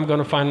hoping I'm going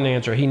to find an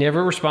answer. He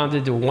never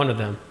responded to one of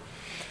them."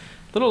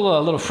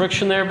 Little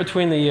friction there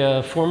between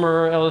the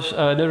former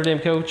Notre Dame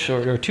coach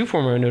or 2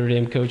 former Notre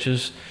Dame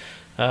coaches.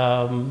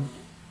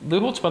 Lou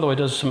Holtz, by the way,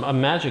 does a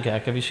magic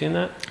act. Have you seen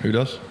that? Who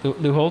does?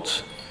 Lou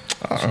Holtz.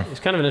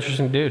 He's kind of an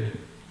interesting dude.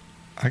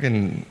 I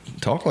can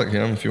talk like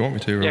him if you want me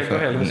to. Yeah, go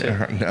ahead.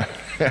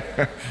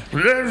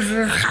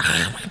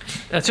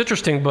 That's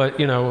interesting, but,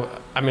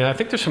 I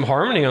think there's some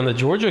harmony on the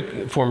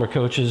Georgia former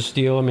coaches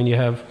deal. I mean, you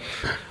have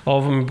all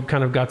of them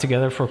kind of got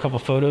together for a couple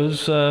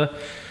photos.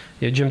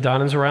 Jim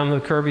Donovan's around the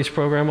Kirby's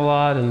program a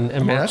lot, and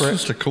Mark that's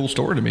just a cool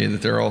story to me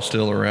that they're all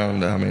still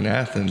around. I mean,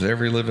 Athens.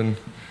 Every living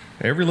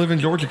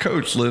Georgia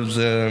coach lives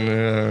in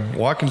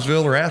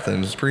Watkinsville or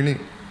Athens. It's pretty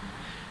neat.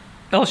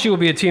 LSU will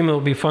be a team that will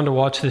be fun to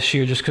watch this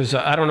year, just because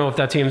I don't know if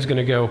that team is going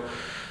to go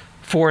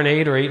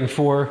 4-8 or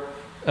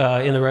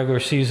 8-4 in the regular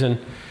season.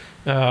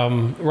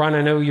 Ron,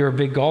 I know you're a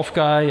big golf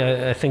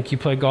guy. I think you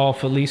play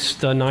golf at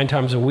least 9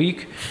 times a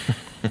week.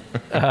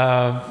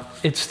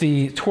 It's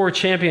the Tour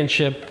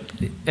Championship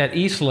at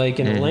East Lake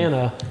in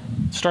Atlanta,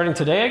 starting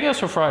today, I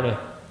guess, or Friday?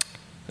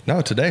 No,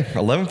 today.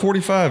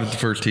 11:45 is the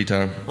first tee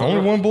time.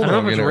 Only one Bulldog. I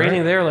don't know if it's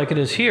raining there like it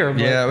is here.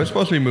 But yeah, it's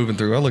supposed to be moving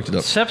through. I looked it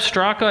up. Sepp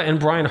Straka and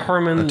Brian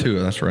Harmon. 2,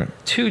 that's right.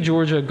 2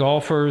 Georgia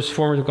golfers,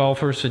 former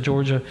golfers at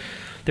Georgia.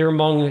 They're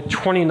among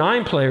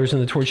 29 players in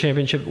the Tour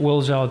Championship.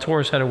 Will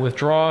Zalatoris had to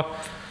withdraw.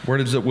 Where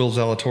did Will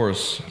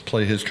Zalatoris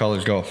play his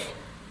college golf?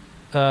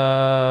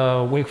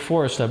 Wake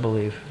Forest, I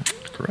believe.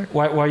 Correct.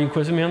 Why are you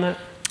quizzing me on that?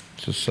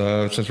 Just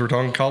since we're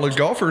talking college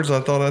golfers,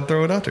 I thought I'd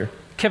throw it out there.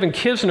 Kevin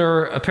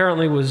Kisner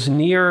apparently was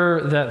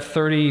near that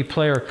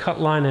 30-player cut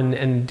line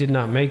and did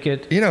not make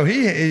it. He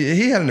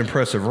had an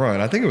impressive run.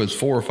 I think it was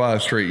 4 or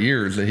 5 straight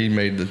years that he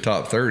made the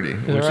top 30,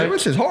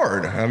 which is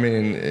hard. I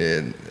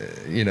mean,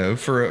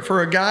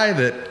 for a guy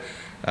that,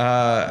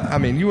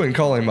 you wouldn't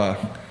call him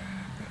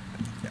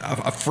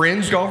a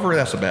fringe golfer.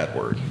 That's a bad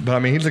word. But, I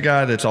mean, he's a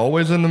guy that's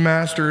always in the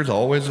Masters,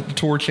 always at the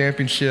Tour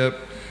Championship.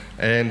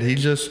 And he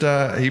just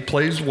he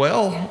plays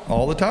well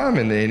all the time,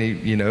 and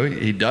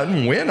he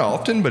doesn't win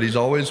often, but he's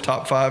always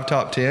top 5,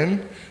 top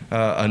 10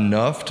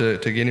 enough to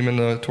get him in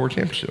the Tour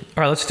Championship.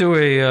 All right, let's do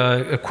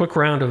a quick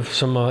round of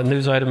some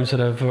news items that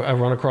I've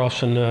run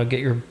across and get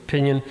your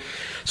opinion.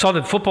 Saw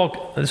that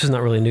football. This is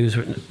not really news,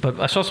 but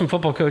I saw some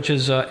football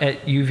coaches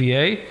at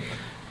UVA,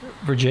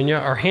 Virginia,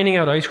 are handing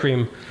out ice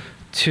cream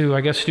to,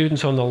 I guess,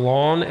 students on the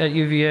lawn at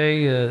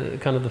UVA,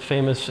 kind of the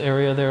famous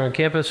area there on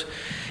campus.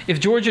 If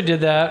Georgia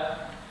did that,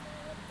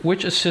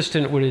 which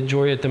assistant would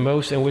enjoy it the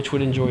most and which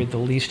would enjoy it the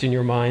least in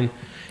your mind?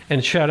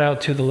 And shout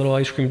out to the little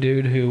ice cream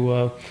dude who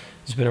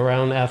has been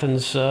around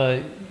Athens.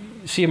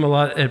 See him a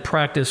lot at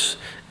practice,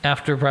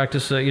 after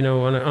practice,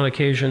 on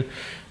occasion,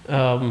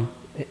 selling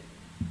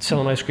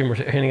ice cream or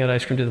handing out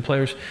ice cream to the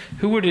players.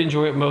 Who would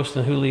enjoy it most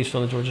and who least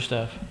on the Georgia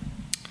staff?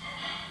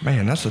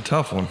 Man, that's a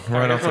tough one.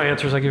 Right off my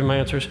answers. I'll give you my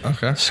answers.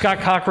 Okay. Scott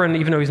Cochran,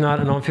 even though he's not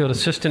an on-field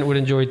assistant, would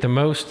enjoy it the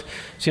most.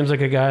 Seems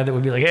like a guy that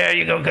would be like, yeah,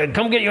 you go,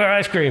 come get your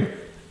ice cream.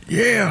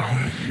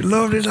 Yeah, you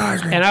love his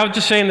ice cream. And I was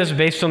just saying this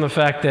based on the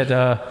fact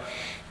that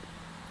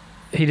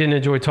he didn't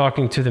enjoy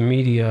talking to the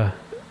media.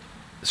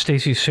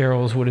 Stacey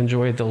Searles would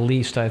enjoy it the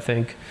least, I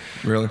think.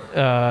 Really?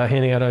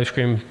 Handing out ice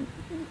cream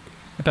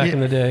back in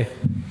the day.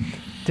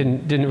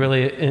 Didn't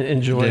really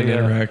enjoy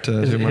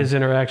his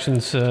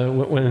interactions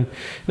when.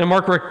 Now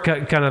Mark Rick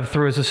kind of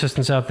threw his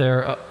assistants out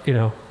there,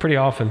 pretty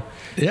often.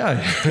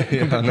 Yeah,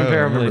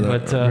 comparably.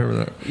 But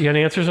you got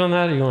any answers on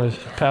that? Or you want to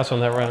pass on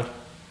that round?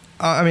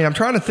 I mean, I'm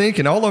trying to think,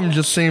 and all of them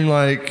just seem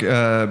like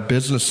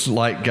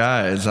business-like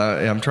guys.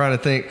 I'm trying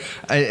to think.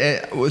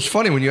 It was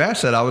funny when you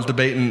asked that. I was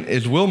debating: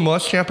 is Will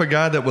Muschamp a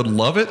guy that would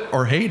love it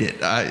or hate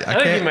it?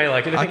 I think he might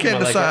like it. I can't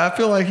decide. I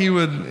feel like he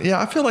would.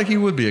 Yeah, I feel like he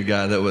would be a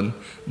guy that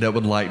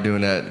would like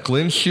doing that.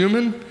 Glenn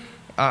Schumann,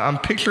 I'm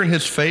picturing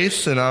his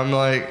face, and I'm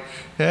like,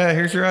 yeah,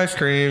 here's your ice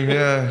cream.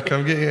 Yeah,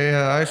 come get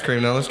your ice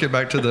cream. Now let's get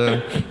back to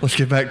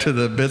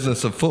the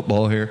business of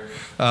football here.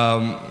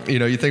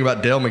 You think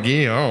about Dale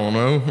McGee. I don't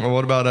know. Or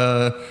what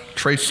about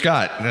Trace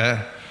Scott?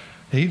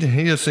 He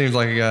just seems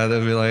like a guy that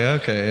would be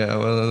like, okay, yeah,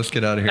 well, let's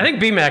get out of here. I think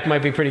B-Mac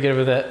might be pretty good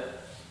with that.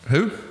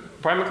 Who?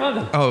 Brian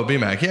McClendon. Oh,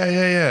 B-Mac.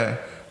 Yeah.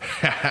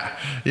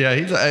 Yeah,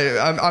 he's.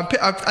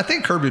 I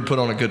think Kirby would put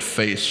on a good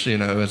face,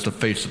 as the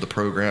face of the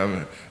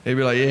program. He'd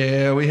be like,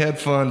 "Yeah, we had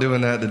fun doing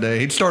that today."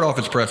 He'd start off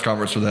his press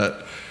conference with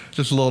that.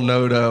 Just a little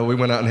note. We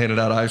went out and handed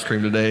out ice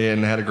cream today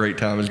and had a great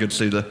time. It was good to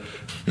see the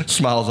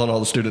smiles on all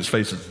the students'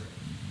 faces.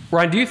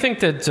 Ryan, do you think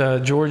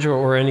that Georgia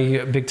or any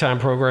big-time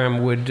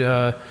program would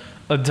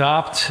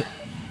adopt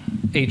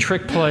a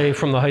trick play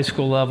from the high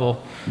school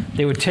level?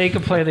 They would take a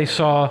play they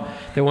saw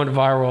that went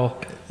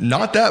viral.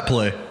 Not that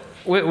play.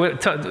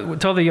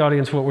 Tell the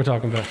audience what we're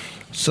talking about.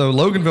 So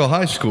Loganville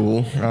High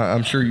School,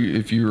 I'm sure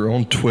if you're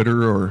on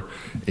Twitter or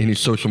any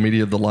social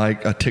media of the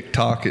like,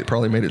 TikTok, it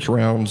probably made its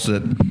rounds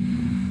that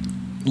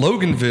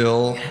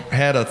Loganville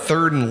had a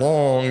 3rd and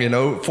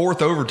long,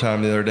 fourth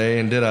overtime the other day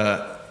and did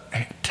a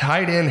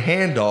tight end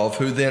handoff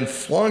who then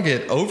flung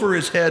it over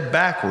his head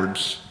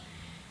backwards,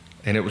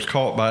 and it was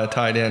caught by a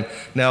tight end.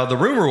 Now, the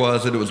rumor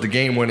was that it was the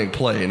game-winning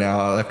play.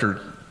 Now,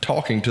 after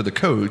talking to the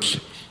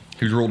coach,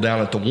 who's ruled down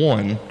at the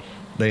 1,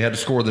 they had to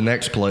score the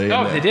next play.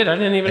 Oh, they did? I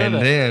didn't even know that.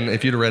 And then,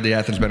 if you'd have read the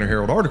Athens Banner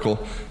Herald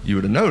article, you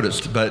would have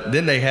noticed. But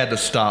then they had to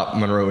stop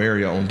Monroe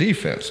area on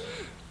defense.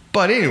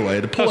 But anyway,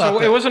 to pull out...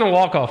 So it wasn't a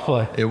walk-off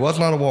play? It was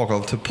not a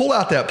walk-off. To pull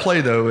out that play,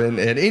 though,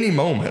 at any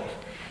moment,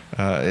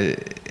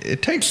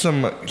 it takes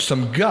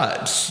some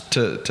guts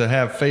to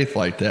have faith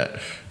like that.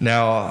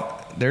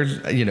 Now,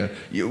 there's,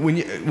 when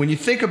you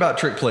think about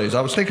trick plays,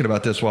 I was thinking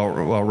about this while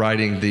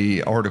writing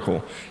the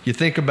article. You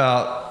think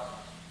about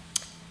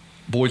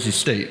Boise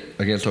State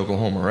against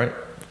Oklahoma, right?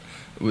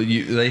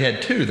 They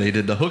had 2. They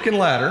did the hook and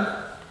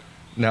ladder.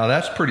 Now,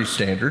 that's pretty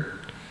standard.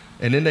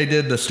 And then they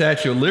did the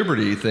Statue of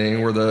Liberty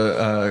thing where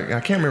I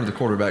can't remember the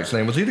quarterback's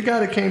name. Was he the guy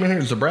that came in here,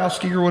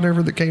 Zabrowski or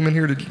whatever, that came in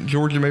here to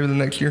Georgia maybe the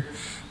next year?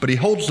 But he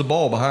holds the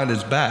ball behind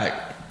his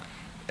back.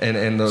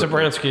 And the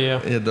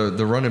Zabrowski, yeah.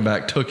 The running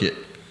back took it.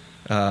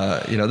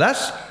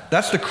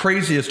 That's the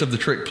craziest of the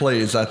trick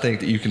plays, I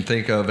think, that you can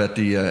think of at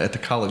the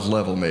college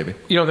level, maybe.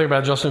 You don't think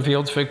about Justin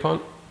Fields' fake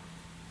punt?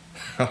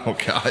 Oh,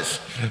 gosh.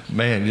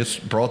 Man, you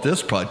just brought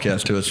this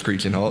podcast to a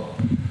screeching halt.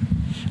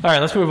 All right,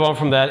 let's move on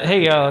from that.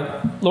 Hey,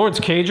 Lawrence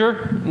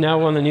Cager,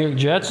 now on the New York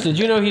Jets. Did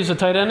you know he's a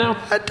tight end now?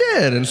 I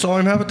did, and saw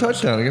him have a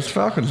touchdown against the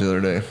Falcons the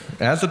other day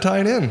as a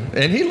tight end.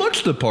 And he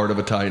looks the part of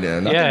a tight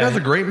end. I think that's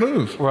a great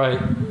move. Right.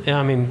 Yeah,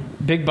 I mean,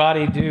 big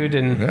body dude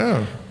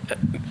and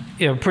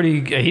pretty.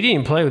 He didn't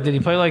even play. Did he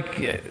play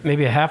like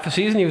maybe a half a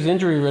season? He was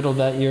injury riddled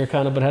that year,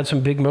 kind of, but had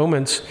some big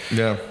moments.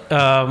 Yeah.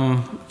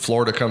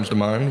 Florida comes to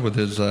mind with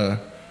his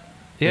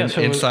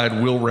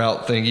inside wheel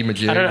route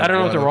thingy-majig. I don't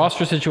know what the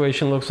roster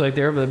situation looks like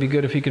there, but it'd be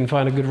good if he can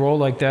find a good role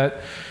like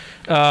that.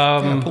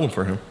 I'm pulling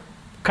for him.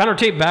 Connor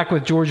Tate back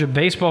with Georgia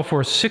baseball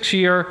for a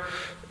 6-year.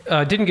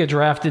 Didn't get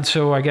drafted,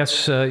 so I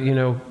guess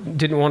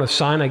didn't want to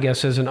sign. I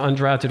guess as an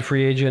undrafted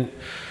free agent.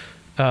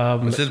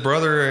 Was his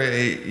brother? I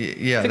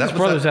think his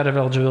brother's out of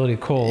eligibility.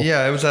 Cole.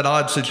 Yeah, it was that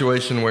odd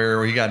situation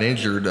where he got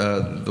injured.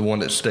 The one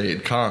that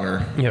stayed,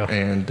 Connor. Yeah.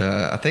 And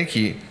I think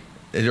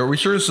are we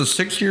sure this is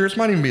 6 years? It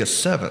might even be a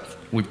 7th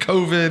with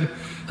COVID.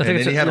 And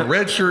then he had a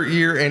redshirt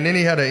year, and then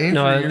he had an injury.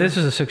 No, this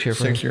is a 6-year.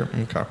 6 year.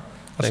 Okay.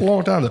 That's a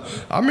long time, though.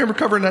 I remember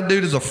covering that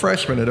dude as a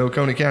freshman at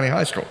Oconee County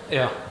High School.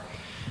 Yeah. All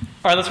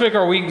right, let's make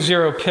our Week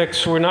 0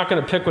 picks. We're not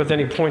going to pick with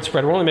any point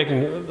spread. We're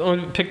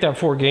only picked out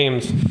 4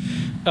 games.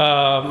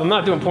 I'm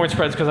not doing point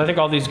spreads because I think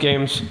all these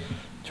games,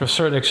 to a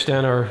certain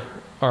extent,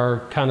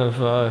 are kind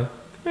of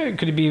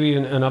could be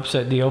even an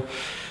upset deal.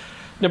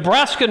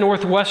 Nebraska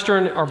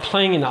Northwestern are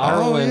playing in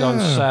Ireland on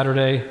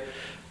Saturday.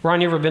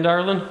 Ron, you ever been to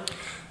Ireland?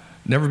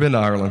 Never been to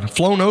Ireland.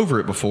 Flown over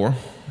it before.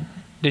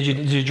 Did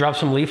you drop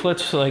some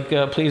leaflets like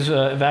please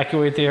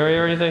evacuate the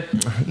area or anything?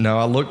 No,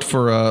 I looked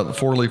for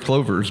 4-leaf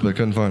clovers but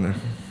couldn't find it.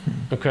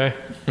 Okay.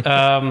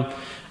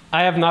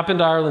 I have not been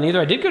to Ireland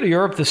either. I did go to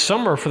Europe this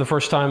summer for the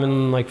first time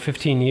in like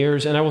 15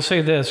 years. And I will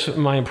say this,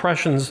 my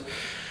impressions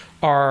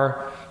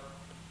are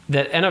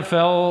that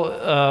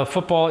NFL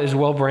football is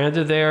well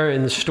branded there.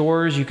 In the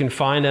stores, you can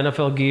find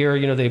NFL gear.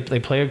 You know, they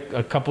play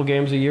a couple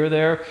games a year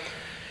there.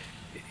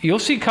 You'll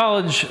see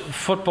college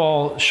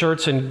football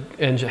shirts and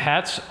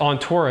hats on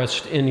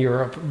tourists in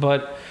Europe,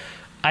 but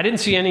I didn't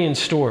see any in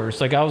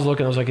stores. Like I was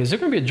looking, I was like, is there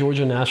going to be a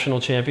Georgia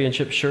National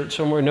Championship shirt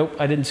somewhere? Nope,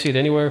 I didn't see it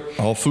anywhere.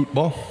 All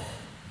football?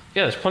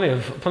 Yeah, there's plenty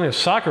of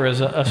soccer,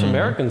 as us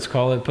Americans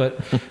call it. But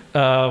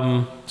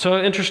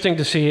so interesting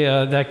to see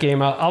that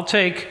game. I'll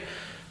take.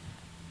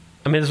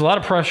 I mean, there's a lot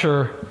of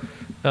pressure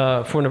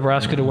for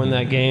Nebraska to win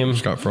that game.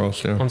 Scott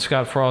Frost, yeah. On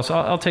Scott Frost,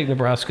 I'll take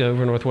Nebraska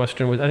over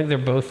Northwestern. I think they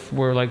both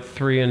were like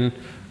 3-9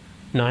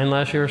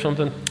 last year or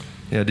something.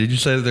 Yeah, did you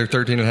say that they're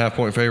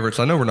 13.5-point favorites?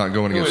 I know we're not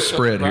going against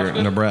spread here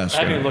at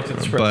Nebraska. I haven't looked at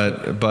the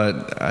spread.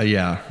 But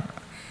yeah.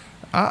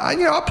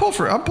 I'm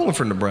pulling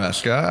for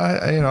Nebraska.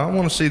 I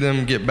want to see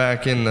them get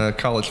back in the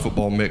college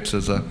football mix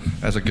as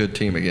a good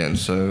team again.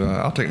 So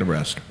I'll take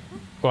Nebraska.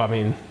 Well, I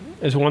mean,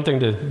 it's one thing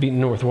to beat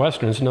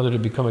Northwestern; it's another to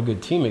become a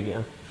good team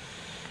again.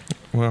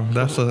 Well,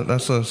 that's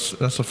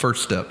a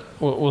first step.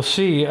 We'll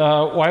see.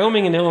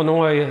 Wyoming and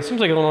Illinois. It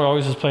seems like Illinois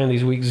always is playing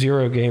these Week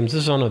 0 games.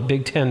 This is on a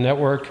Big Ten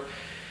network.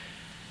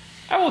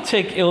 I will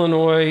take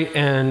Illinois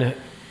and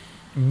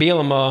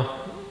Bielema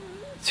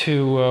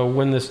to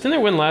win this. Didn't they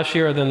win last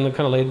year, or then they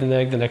kind of laid the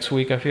egg the next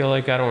week? I feel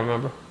like I don't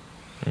remember.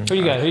 Who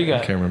you got?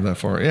 I can't remember that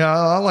far. Yeah,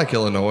 I like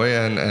Illinois,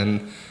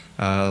 and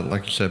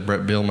like you said,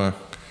 Brett Bielema.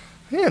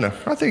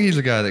 I think he's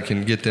a guy that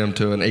can get them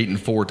to an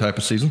 8-4 type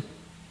of season.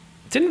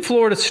 Didn't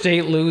Florida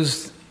State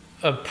lose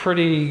a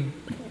pretty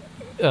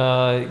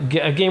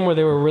a game where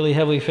they were really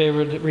heavily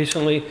favored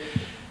recently?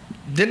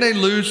 Didn't they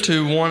lose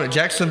to one at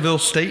Jacksonville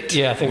State?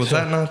 Yeah, I think so. Was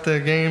that not the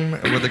game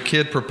where the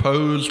kid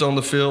proposed on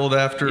the field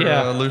after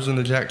losing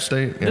to Jack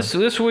State? Yeah.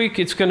 This week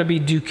it's going to be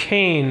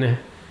Duquesne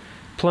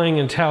playing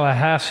in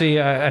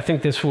Tallahassee. I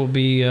think this will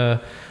be a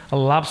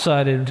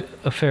lopsided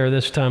affair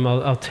this time.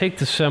 I'll take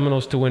the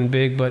Seminoles to win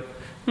big, but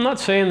I'm not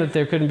saying that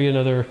there couldn't be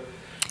another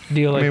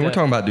deal like that. We're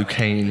talking about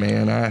Duquesne,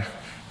 man. I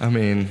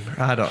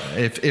don't.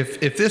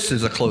 If this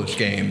is a close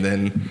game,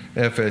 then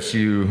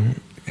FSU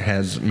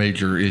has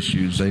major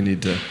issues they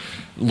need to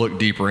look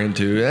deeper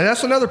into. And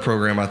that's another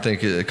program I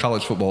think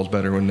college football is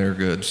better when they're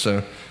good.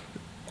 So,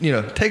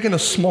 taking a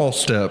small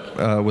step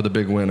with a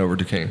big win over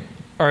Duquesne.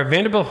 All right,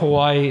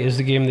 Vanderbilt-Hawaii is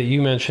the game that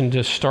you mentioned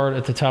to start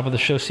at the top of the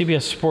show.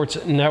 CBS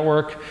Sports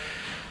Network.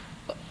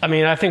 I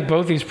mean, I think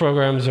both these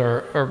programs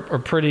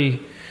are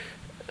pretty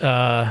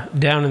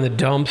down in the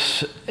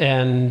dumps,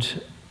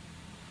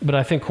 but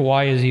I think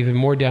Hawaii is even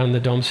more down in the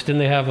dumps. Didn't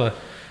they have I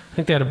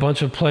think they had a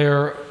bunch of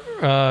player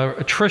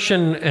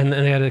attrition, and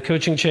then they had a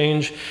coaching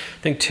change.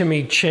 I think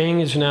Timmy Chang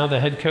is now the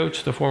head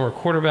coach, the former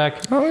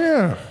quarterback. Oh,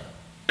 yeah.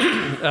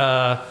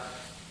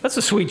 That's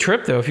a sweet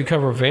trip, though. If you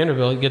cover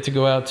Vanderbilt, you get to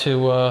go out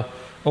to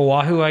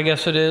Oahu, I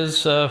guess it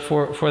is,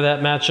 for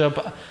that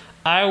matchup.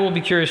 I will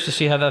be curious to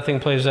see how that thing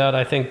plays out.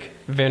 I think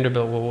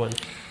Vanderbilt will win.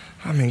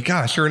 I mean,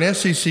 gosh, you're an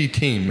SEC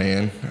team,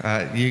 man.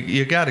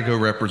 You got to go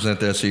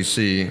represent the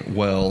SEC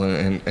well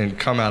and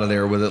come out of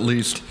there with at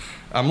least –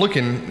 I'm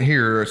looking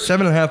here,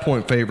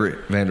 7.5-point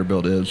favorite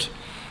Vanderbilt is,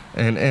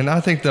 and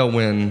I think they'll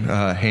win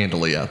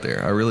handily out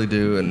there. I really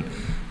do. And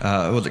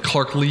was it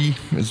Clark Lee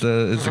is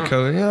the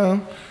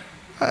coach?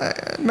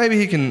 Maybe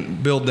he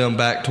can build them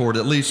back toward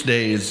at least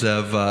days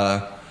of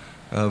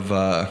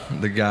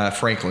the guy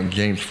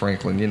James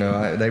Franklin.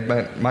 They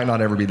might not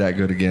ever be that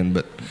good again,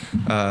 but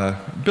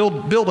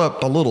build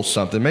up a little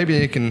something. Maybe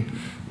they can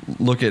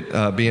look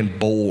at being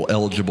bowl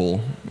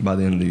eligible by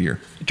the end of the year.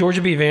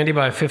 Georgia beat Vandy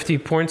by 50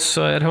 points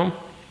at home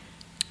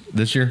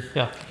this year.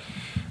 Yeah.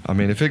 I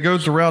mean, if it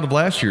goes the route of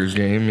last year's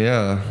game,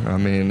 yeah. I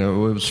mean, it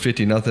was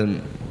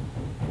 50-0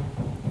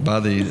 by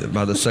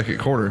the second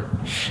quarter.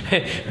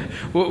 Hey,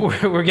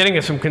 we're getting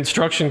some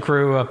construction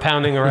crew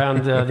pounding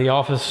around the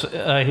office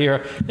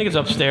here. I think it's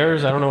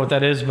upstairs. I don't know what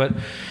that is, but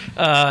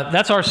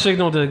that's our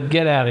signal to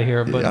get out of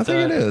here. But I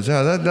think it is.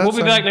 Yeah, that's we'll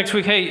be back next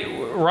week. Hey,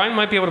 Ryan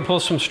might be able to pull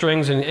some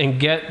strings and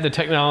get the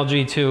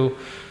technology to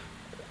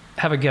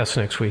have a guest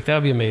next week. That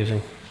would be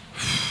amazing.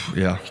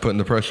 Yeah, putting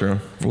the pressure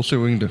on. We'll see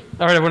what we can do.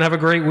 All right, everyone, have a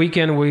great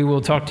weekend. We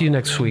will talk to you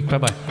next week.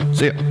 Bye-bye.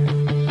 See ya.